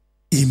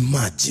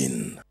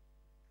 Imagine.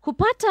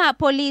 Kupata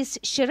police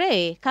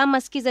sherehe,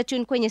 kama sikiza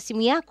tune kwenye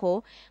simu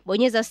yako,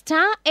 bonyeza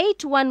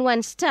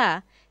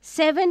 *811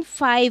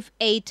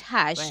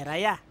 *758#. Wewe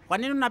Raya, kwa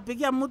nini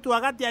unapigia mtu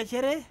wakati ya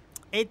sherehe?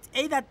 It's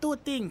either two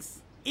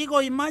things.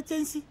 Iko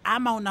emergency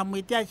ama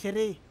unamuitia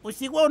sherehe.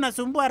 Usikuwa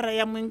unasumbua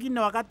raia mwingine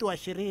wakati wa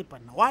sherehe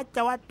pana.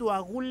 Wacha watu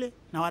wagule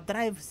na wa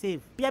drive safe.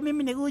 Pia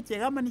mimi niguche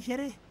kama ni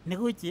sherehe.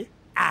 Niguche.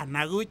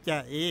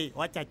 Nagucha.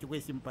 Wacha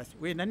achukue simu pasi.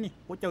 Wewe nani?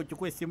 Wacha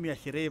uchukue simu ya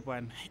sherehe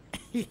bwana.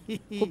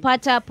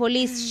 Kupata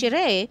police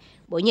sherehe,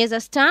 bonyeza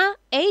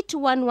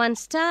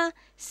 *811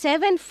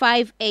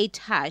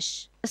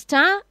 *758#.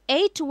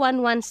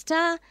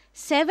 *811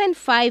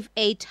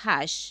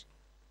 *758#.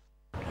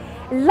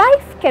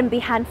 Life can be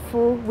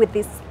handful with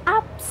its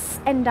ups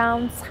and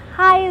downs,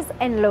 highs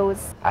and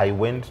lows. I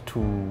went to,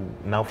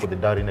 now for the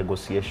dowry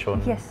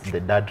negotiation. Yes. The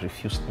dad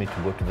refused me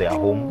to go to their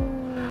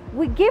home.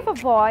 We give a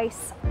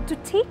voice to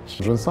teach.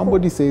 When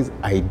somebody says,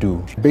 I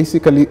do,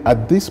 basically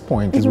at this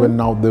point is when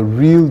now the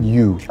real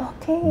you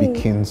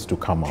begins to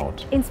come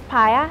out.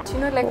 Inspire. You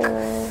know, like,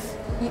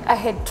 I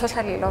had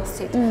totally lost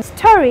it.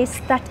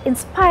 Stories that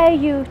inspire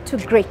you to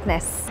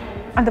greatness.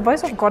 And the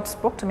voice of God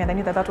spoke to me, and I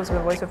knew that that was the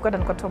voice of God,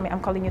 and God told me, I'm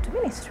calling you to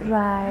ministry.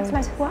 Right. I was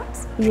like,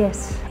 what?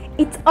 Yes.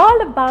 It's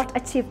all about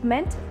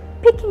achievement,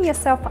 picking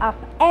yourself up,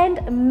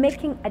 and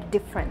making a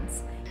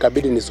difference.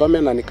 Kabidi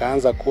nisome na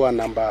nikaanza kuwa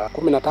namba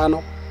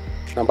 15,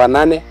 namba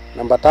 8,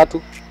 namba 3,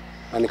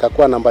 na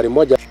nikakuwa nambari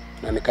 1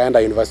 na nikaenda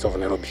University of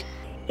Nairobi.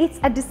 It's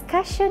a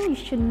discussion you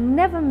should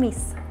never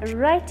miss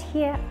right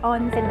here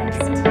on The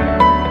Nest.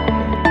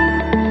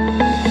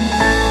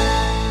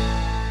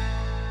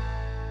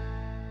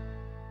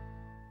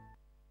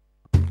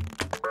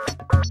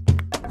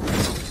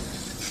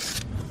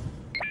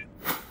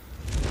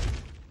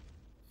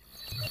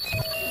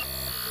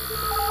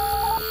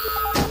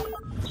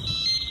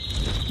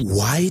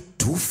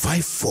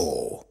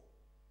 Y254.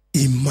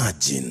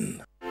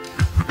 Imagine.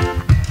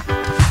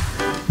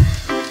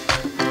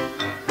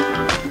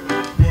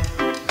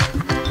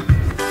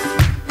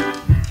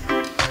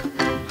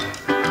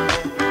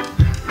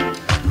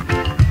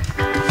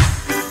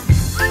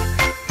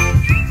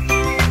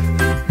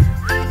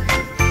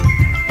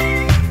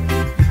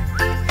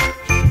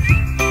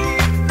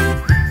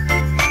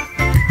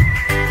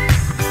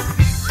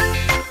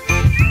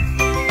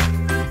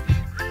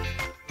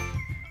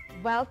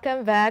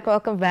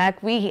 Welcome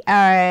back. We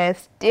are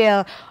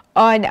still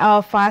on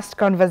our first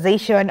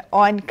conversation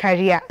on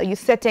career. You're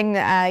setting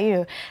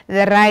the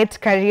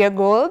right career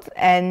goals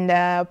and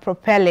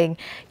propelling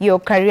your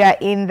career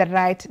in the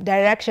right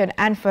direction.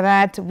 And for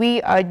that,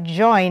 we are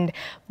joined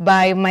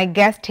by my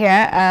guest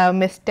here,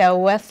 Mr.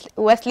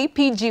 Wesley,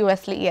 PG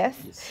Wesley,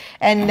 yes.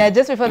 And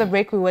just before the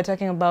break, we were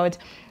talking about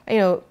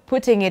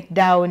putting it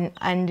down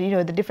and,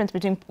 the difference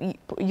between,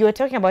 you were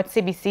talking about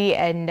CBC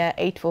and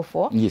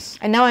 844. Yes.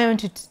 And now I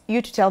want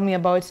you to tell me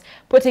about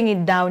putting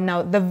it down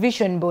now, the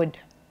vision board,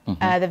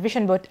 the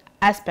vision board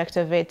aspect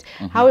of it.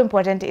 How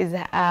important is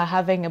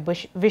having a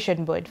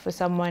vision board for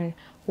someone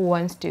who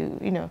wants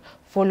to,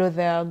 follow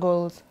their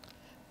goals?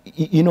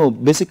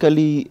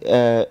 Basically,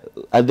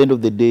 at the end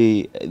of the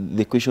day,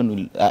 the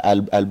question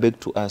I'll beg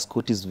to ask,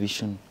 what is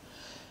vision?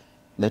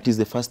 That is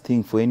the first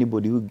thing for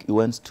anybody who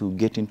wants to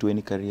get into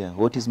any career.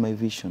 What is my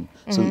vision?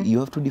 So you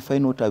have to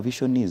define what a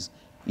vision is.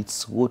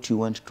 It's what you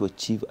want to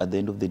achieve at the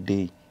end of the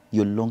day,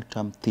 your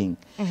long-term thing.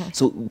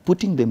 So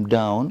putting them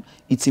down,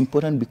 it's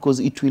important because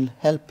it will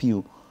help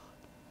you.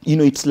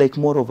 It's like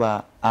more of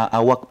a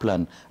work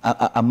plan,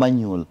 a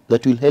manual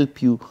that will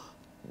help you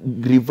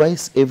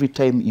revise every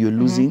time you're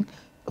losing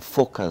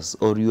focus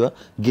or you are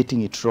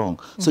getting it wrong.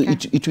 So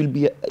it will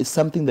be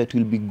something that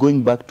will be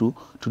going back to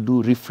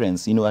do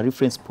reference, a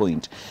reference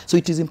point. So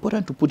it is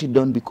important to put it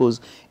down because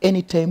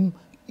anytime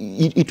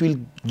it will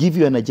give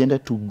you an agenda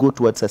to go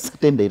towards a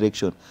certain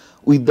direction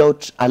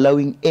without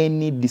allowing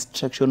any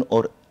distraction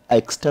or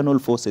external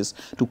forces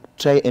to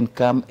try and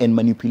come and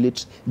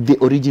manipulate the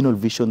original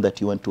vision that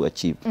you want to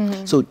achieve.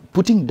 So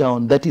putting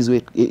down, that is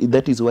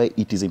why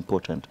it is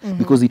important,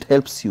 because it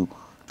helps you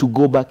to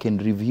go back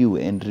and review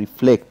and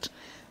reflect.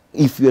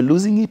 If you're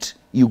losing it,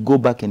 you go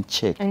back and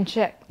check.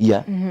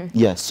 Yeah,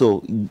 yeah. So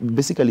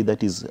basically,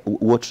 that is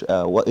what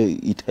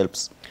it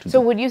helps.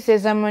 So would you say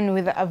someone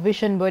with a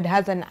vision board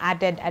has an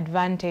added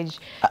advantage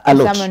to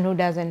someone who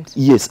doesn't?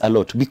 Yes, a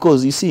lot.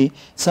 Because you see,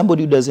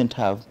 somebody who doesn't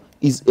have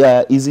is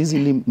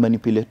easily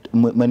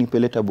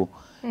manipulatable.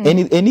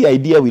 Any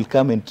idea will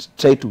come and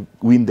try to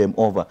win them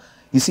over.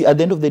 You see, at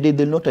the end of the day,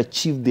 they'll not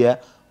achieve their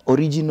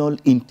original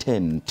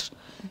intent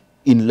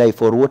in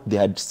life or what they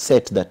had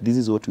set that this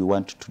is what we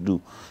want to do.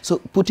 So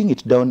putting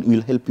it down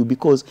will help you,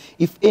 because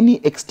if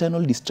any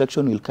external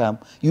distraction will come,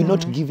 you'll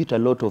not give it a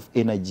lot of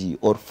energy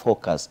or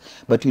focus,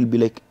 but you'll be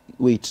like,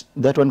 wait,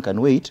 that one can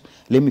wait,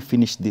 let me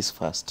finish this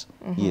first.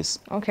 Yes.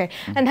 Okay.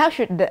 And how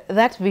should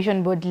that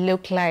vision board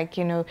look like,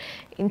 in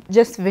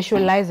just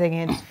visualizing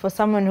it for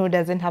someone who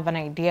doesn't have an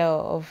idea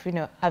of,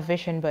 a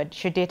vision board?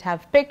 Should it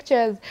have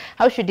pictures?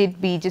 How should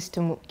it be just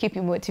to keep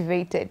you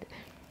motivated?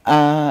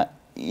 At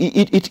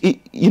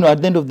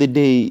the end of the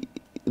day,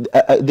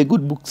 the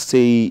good books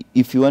say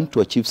if you want to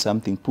achieve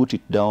something, put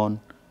it down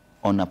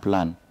on a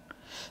plan.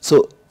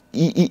 So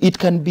it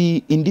can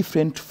be in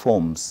different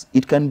forms.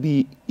 It can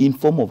be in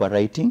form of a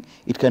writing.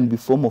 It can be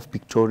form of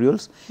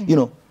pictorials.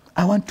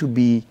 I want to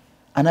be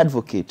an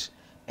advocate,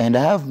 and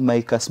I have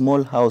a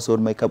small house or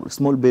my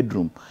small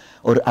bedroom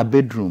or a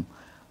bedroom.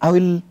 I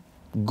will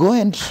go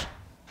and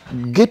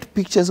get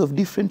pictures of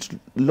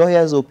different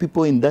lawyers or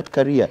people in that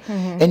career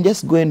and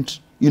just go and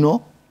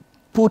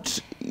put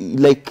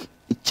like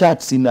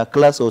charts in a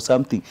class or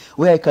something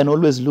where I can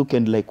always look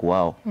and like,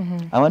 wow,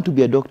 I want to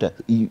be a doctor.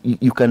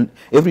 You can,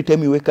 every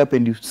time you wake up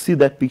and you see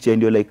that picture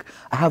and you're like,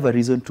 I have a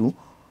reason to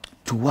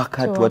work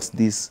hard towards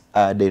this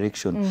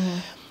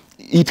direction.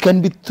 It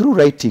can be through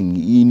writing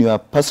in your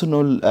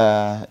personal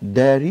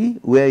diary,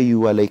 where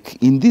you are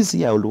like, in this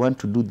year I would want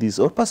to do this,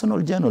 or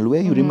personal journal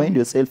where you remind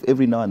yourself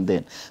every now and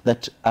then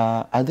that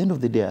at the end of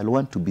the day I'll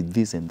want to be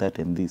this and that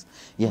and this.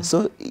 Yeah,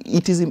 so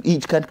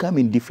it can come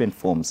in different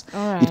forms.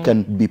 It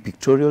can be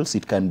pictorials,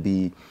 it can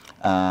be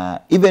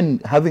even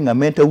having a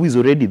mentor who is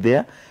already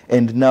there,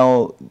 and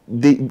now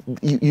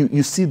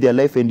you see their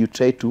life and you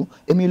try to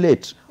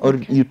emulate, or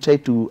you try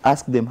to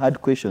ask them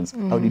hard questions.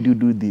 How did you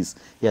do this?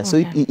 Yeah, so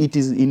it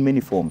is in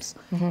many forms.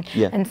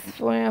 Yeah. And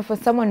for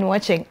someone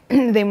watching,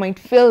 they might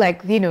feel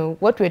like, you know,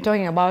 what we're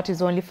talking about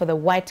is only for the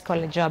white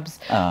collar jobs,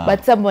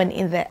 but someone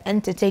in the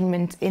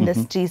entertainment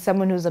industry,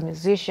 someone who's a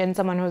musician,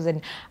 someone who's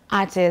an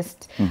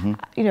artist,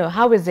 you know,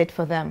 how is it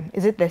for them?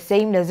 Is it the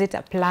same? Does it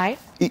apply?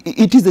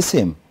 It is the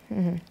same.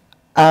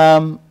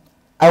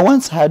 I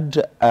once had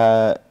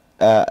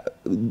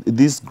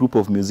this group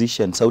of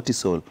musicians, Sauti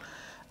Sol.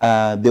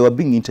 They were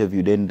being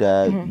interviewed, and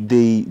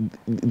they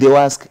were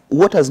asked,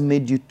 what has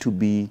made you to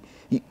be,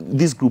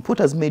 this group, what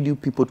has made you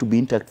people to be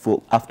intact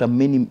for after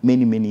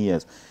many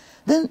years?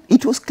 Then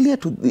it was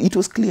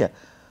clear.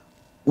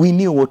 We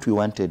knew what we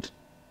wanted.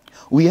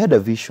 We had a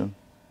vision.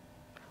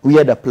 We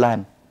had a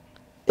plan.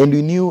 And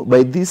we knew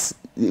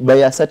by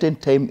a certain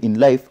time in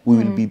life, we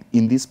will be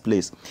in this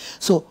place.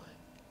 So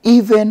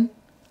even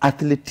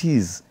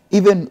athletes,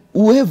 even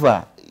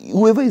whoever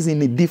is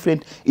in a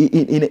different,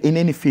 in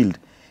any field,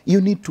 you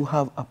need to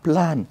have a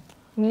plan.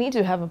 You need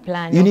to have a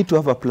plan. You need to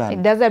have a plan.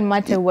 It doesn't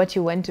matter what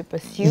you want to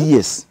pursue.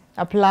 Yes.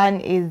 A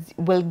plan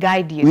will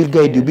guide you. Will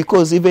guide you,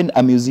 because even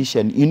a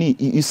musician,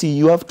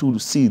 you have to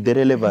see the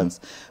relevance.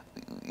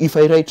 If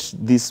I write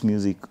this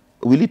music,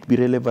 will it be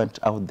relevant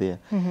out there?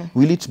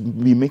 Will it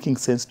be making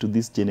sense to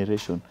this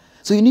generation?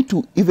 So you need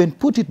to even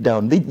put it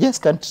down. They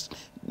just can't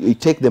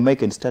take the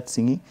mic and start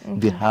singing.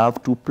 They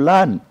have to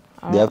plan.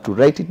 They have to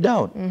write it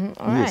down.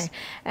 All right.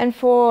 And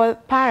for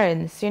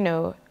parents, you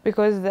know,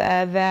 because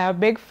they're a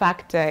big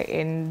factor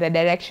in the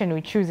direction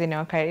we choose in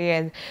our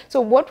careers.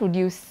 So what would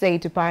you say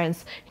to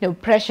parents, you know,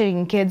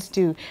 pressuring kids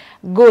to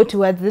go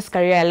towards this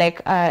career?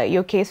 Like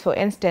your case, for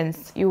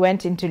instance, you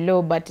went into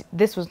law, but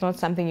this was not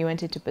something you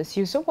wanted to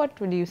pursue. So what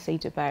would you say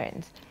to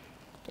parents?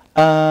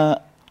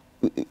 I'll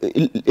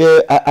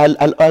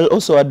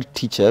also add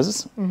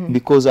teachers,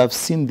 because I've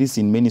seen this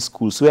in many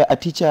schools, where a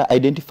teacher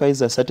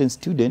identifies a certain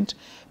student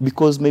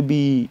because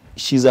maybe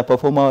she's a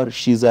performer, or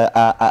she's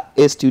a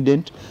A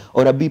student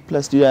or a B+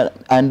 student,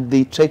 and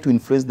they try to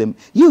influence them.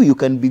 You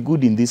can be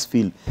good in this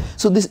field.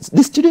 So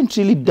the student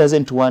really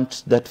doesn't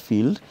want that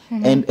field,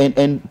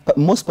 and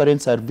most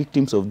parents are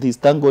victims of this.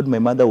 Thank God my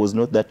mother was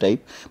not that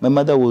type. My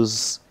mother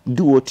was,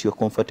 do what you're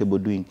comfortable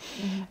doing.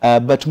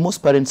 But most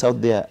parents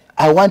out there,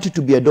 I want you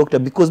to be a doctor,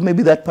 because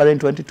maybe that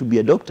parent wanted to be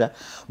a doctor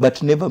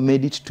but never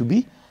made it to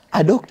be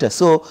a doctor.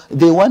 So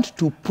they want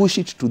to push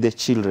it to their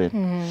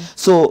children.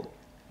 So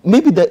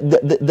maybe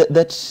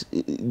that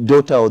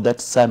daughter or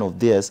that son of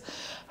theirs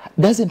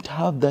doesn't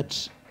have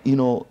that, you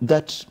know,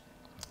 that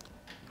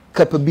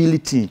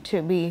capability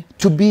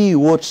to be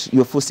what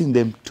you're forcing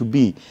them to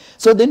be.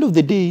 So at the end of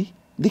the day,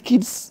 the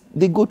kids,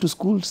 they go to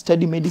school,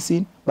 study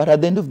medicine, but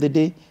at the end of the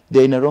day,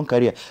 they're in a wrong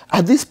career.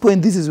 At this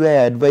point, this is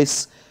where I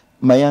advise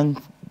my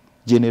young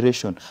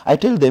generation. I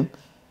tell them,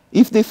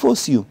 if they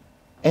force you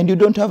and you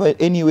don't have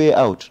any way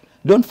out,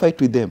 don't fight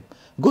with them.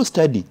 Go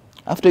study.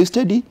 After you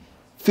study,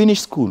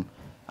 finish school.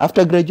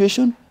 After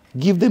graduation,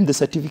 give them the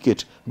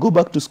certificate. Go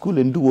back to school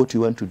and do what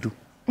you want to do.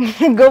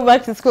 Go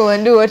back to school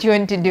and do what you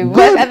want to do.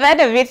 But at the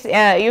end of it,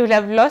 you will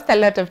have lost a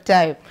lot of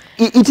time.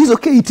 It is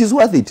okay. It is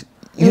worth it.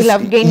 You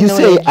have gained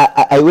knowledge. You say,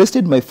 I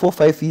wasted my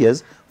 4-5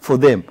 years for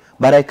them,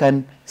 but I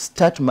can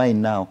start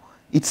mine now.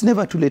 It's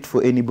never too late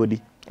for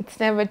anybody. It's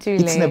never too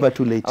late. It's never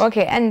too late.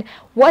 Okay, and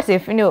what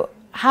if, you know,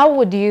 how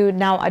would you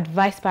now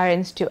advise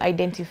parents to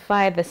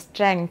identify the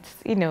strengths,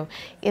 you know,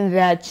 in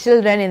their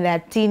children, in their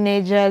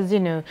teenagers, you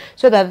know,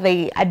 so that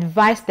they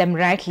advise them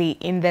rightly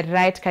in the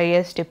right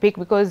careers to pick?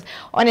 Because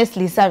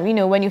honestly, some, you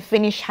know, when you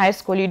finish high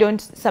school,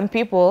 some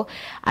people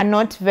are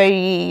not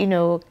very, you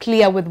know,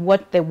 clear with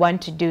what they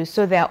want to do.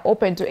 So they are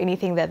open to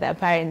anything that their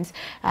parents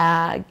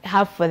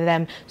have for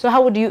them. So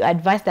how would you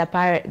advise the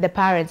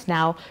parents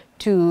now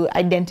to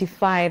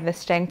identify the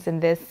strengths in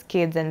these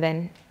kids and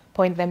then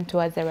point them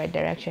towards the right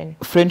direction?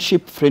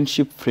 Friendship.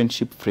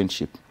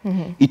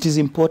 It is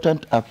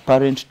important a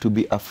parent to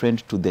be a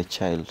friend to their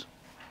child,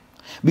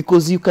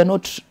 because you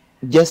cannot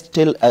just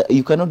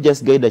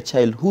guide a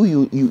child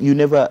who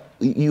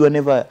you are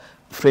never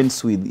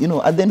friends with. You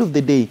know, at the end of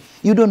the day,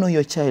 you don't know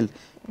your child.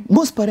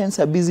 Most parents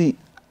are busy,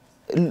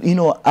 you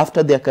know,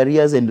 after their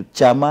careers and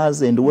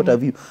chamas and what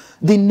have you.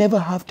 They never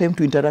have time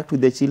to interact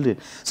with their children.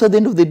 So at the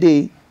end of the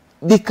day,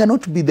 they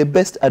cannot be the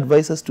best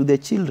advisors to their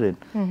children,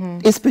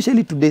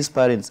 especially today's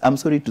parents. I'm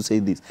sorry to say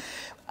this.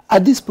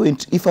 At this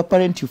point, if a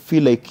parent, you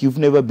feel like you've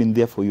never been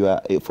there for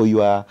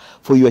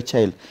your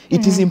child,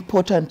 it is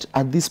important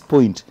at this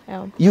point.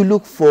 You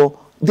look for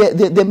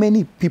there are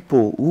many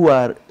people who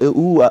are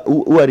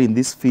in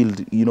this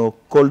field, you know,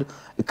 called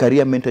a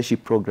career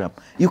mentorship program.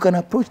 You can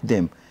approach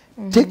them.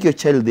 Take your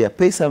child there,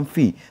 pay some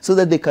fee so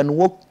that they can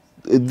walk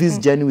this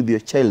journey with your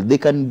child. They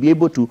can be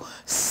able to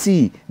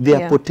see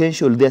their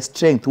potential, their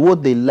strength,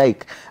 what they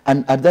like,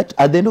 and at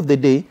the end of the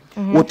day,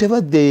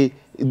 whatever the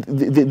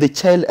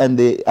child and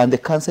the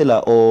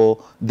counselor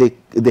or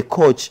the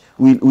coach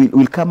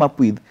will come up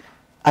with,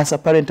 as a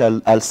parent,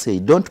 I'll say,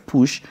 don't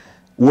push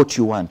what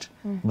you want,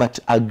 but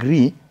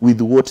agree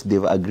with what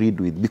they've agreed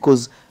with,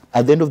 because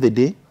at the end of the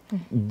day,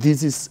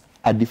 this is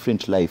a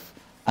different life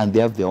and they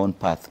have their own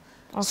path.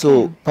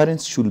 So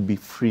parents should be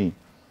free.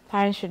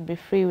 Parents should be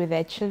free with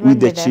their children, with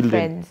their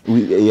children,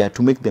 friends.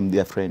 To make them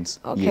their friends.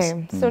 Okay,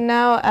 yes. So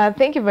now,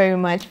 thank you very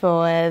much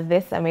for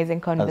this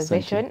amazing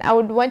conversation. I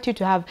would want you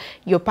to have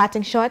your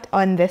parting shot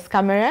on this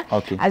camera,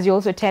 as you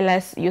also tell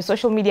us your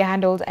social media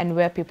handles and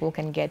where people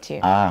can get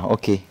you.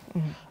 Okay.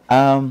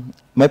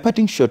 My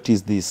parting shot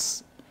is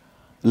this.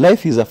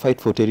 Life is a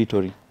fight for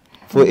territory,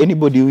 for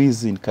anybody who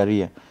is in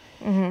career.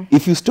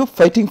 If you stop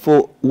fighting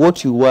for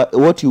what you want,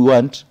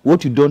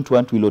 what you don't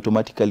want will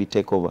automatically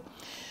take over.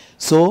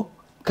 So,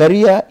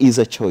 career is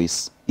a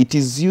choice. It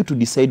is you to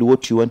decide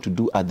what you want to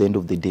do at the end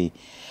of the day.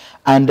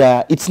 And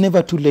it's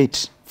never too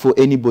late for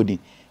anybody.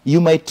 You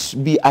might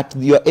be at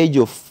your age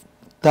of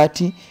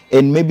 30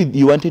 and maybe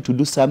you wanted to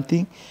do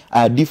something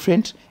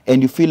different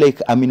and you feel like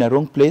I'm in a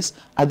wrong place.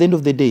 At the end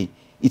of the day,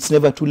 it's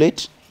never too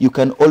late. You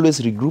can always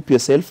regroup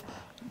yourself,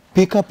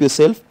 pick up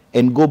yourself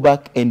and go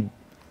back and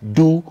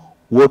do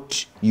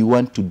what you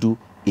want to do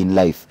in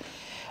life.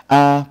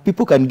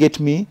 People can get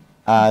me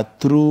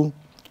through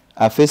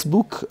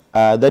Facebook,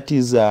 that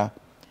is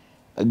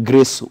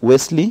Grace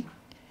Wesley.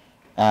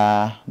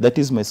 That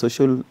is my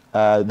social,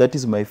 that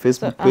is my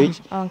Facebook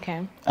page.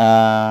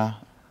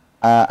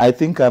 I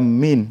think I'm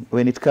mean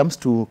when it comes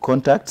to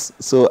contacts,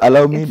 so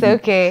allow me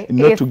not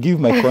to give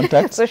my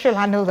contacts. Social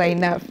handles are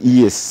enough.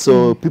 Yes,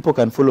 so people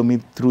can follow me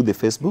through the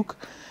Facebook.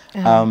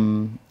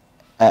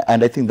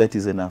 And I think that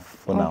is enough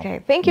for now. Okay,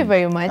 thank you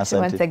very much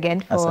once again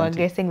for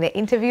gracing the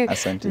interview.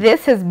 Asante.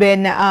 This has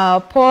been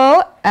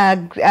Paul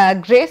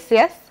Grace,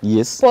 yes?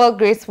 Yes. Paul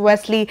Grace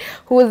Wesley,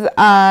 who's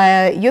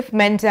a youth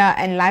mentor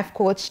and life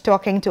coach,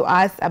 talking to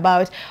us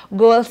about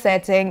goal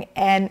setting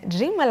and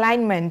dream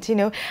alignment. You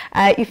know,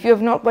 if you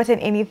have not gotten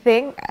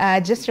anything,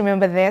 just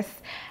remember this.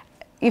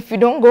 If you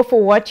don't go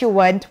for what you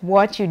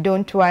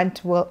don't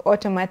want will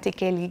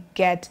automatically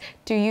get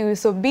to you.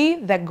 So be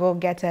the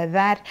go-getter.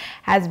 That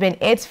has been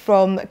it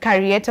from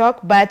Career Talk,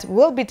 but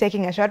we'll be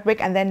taking a short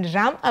break and then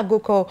Ram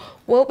Aguko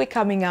will be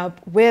coming up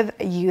with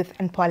youth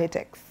and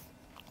politics.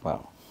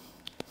 Wow.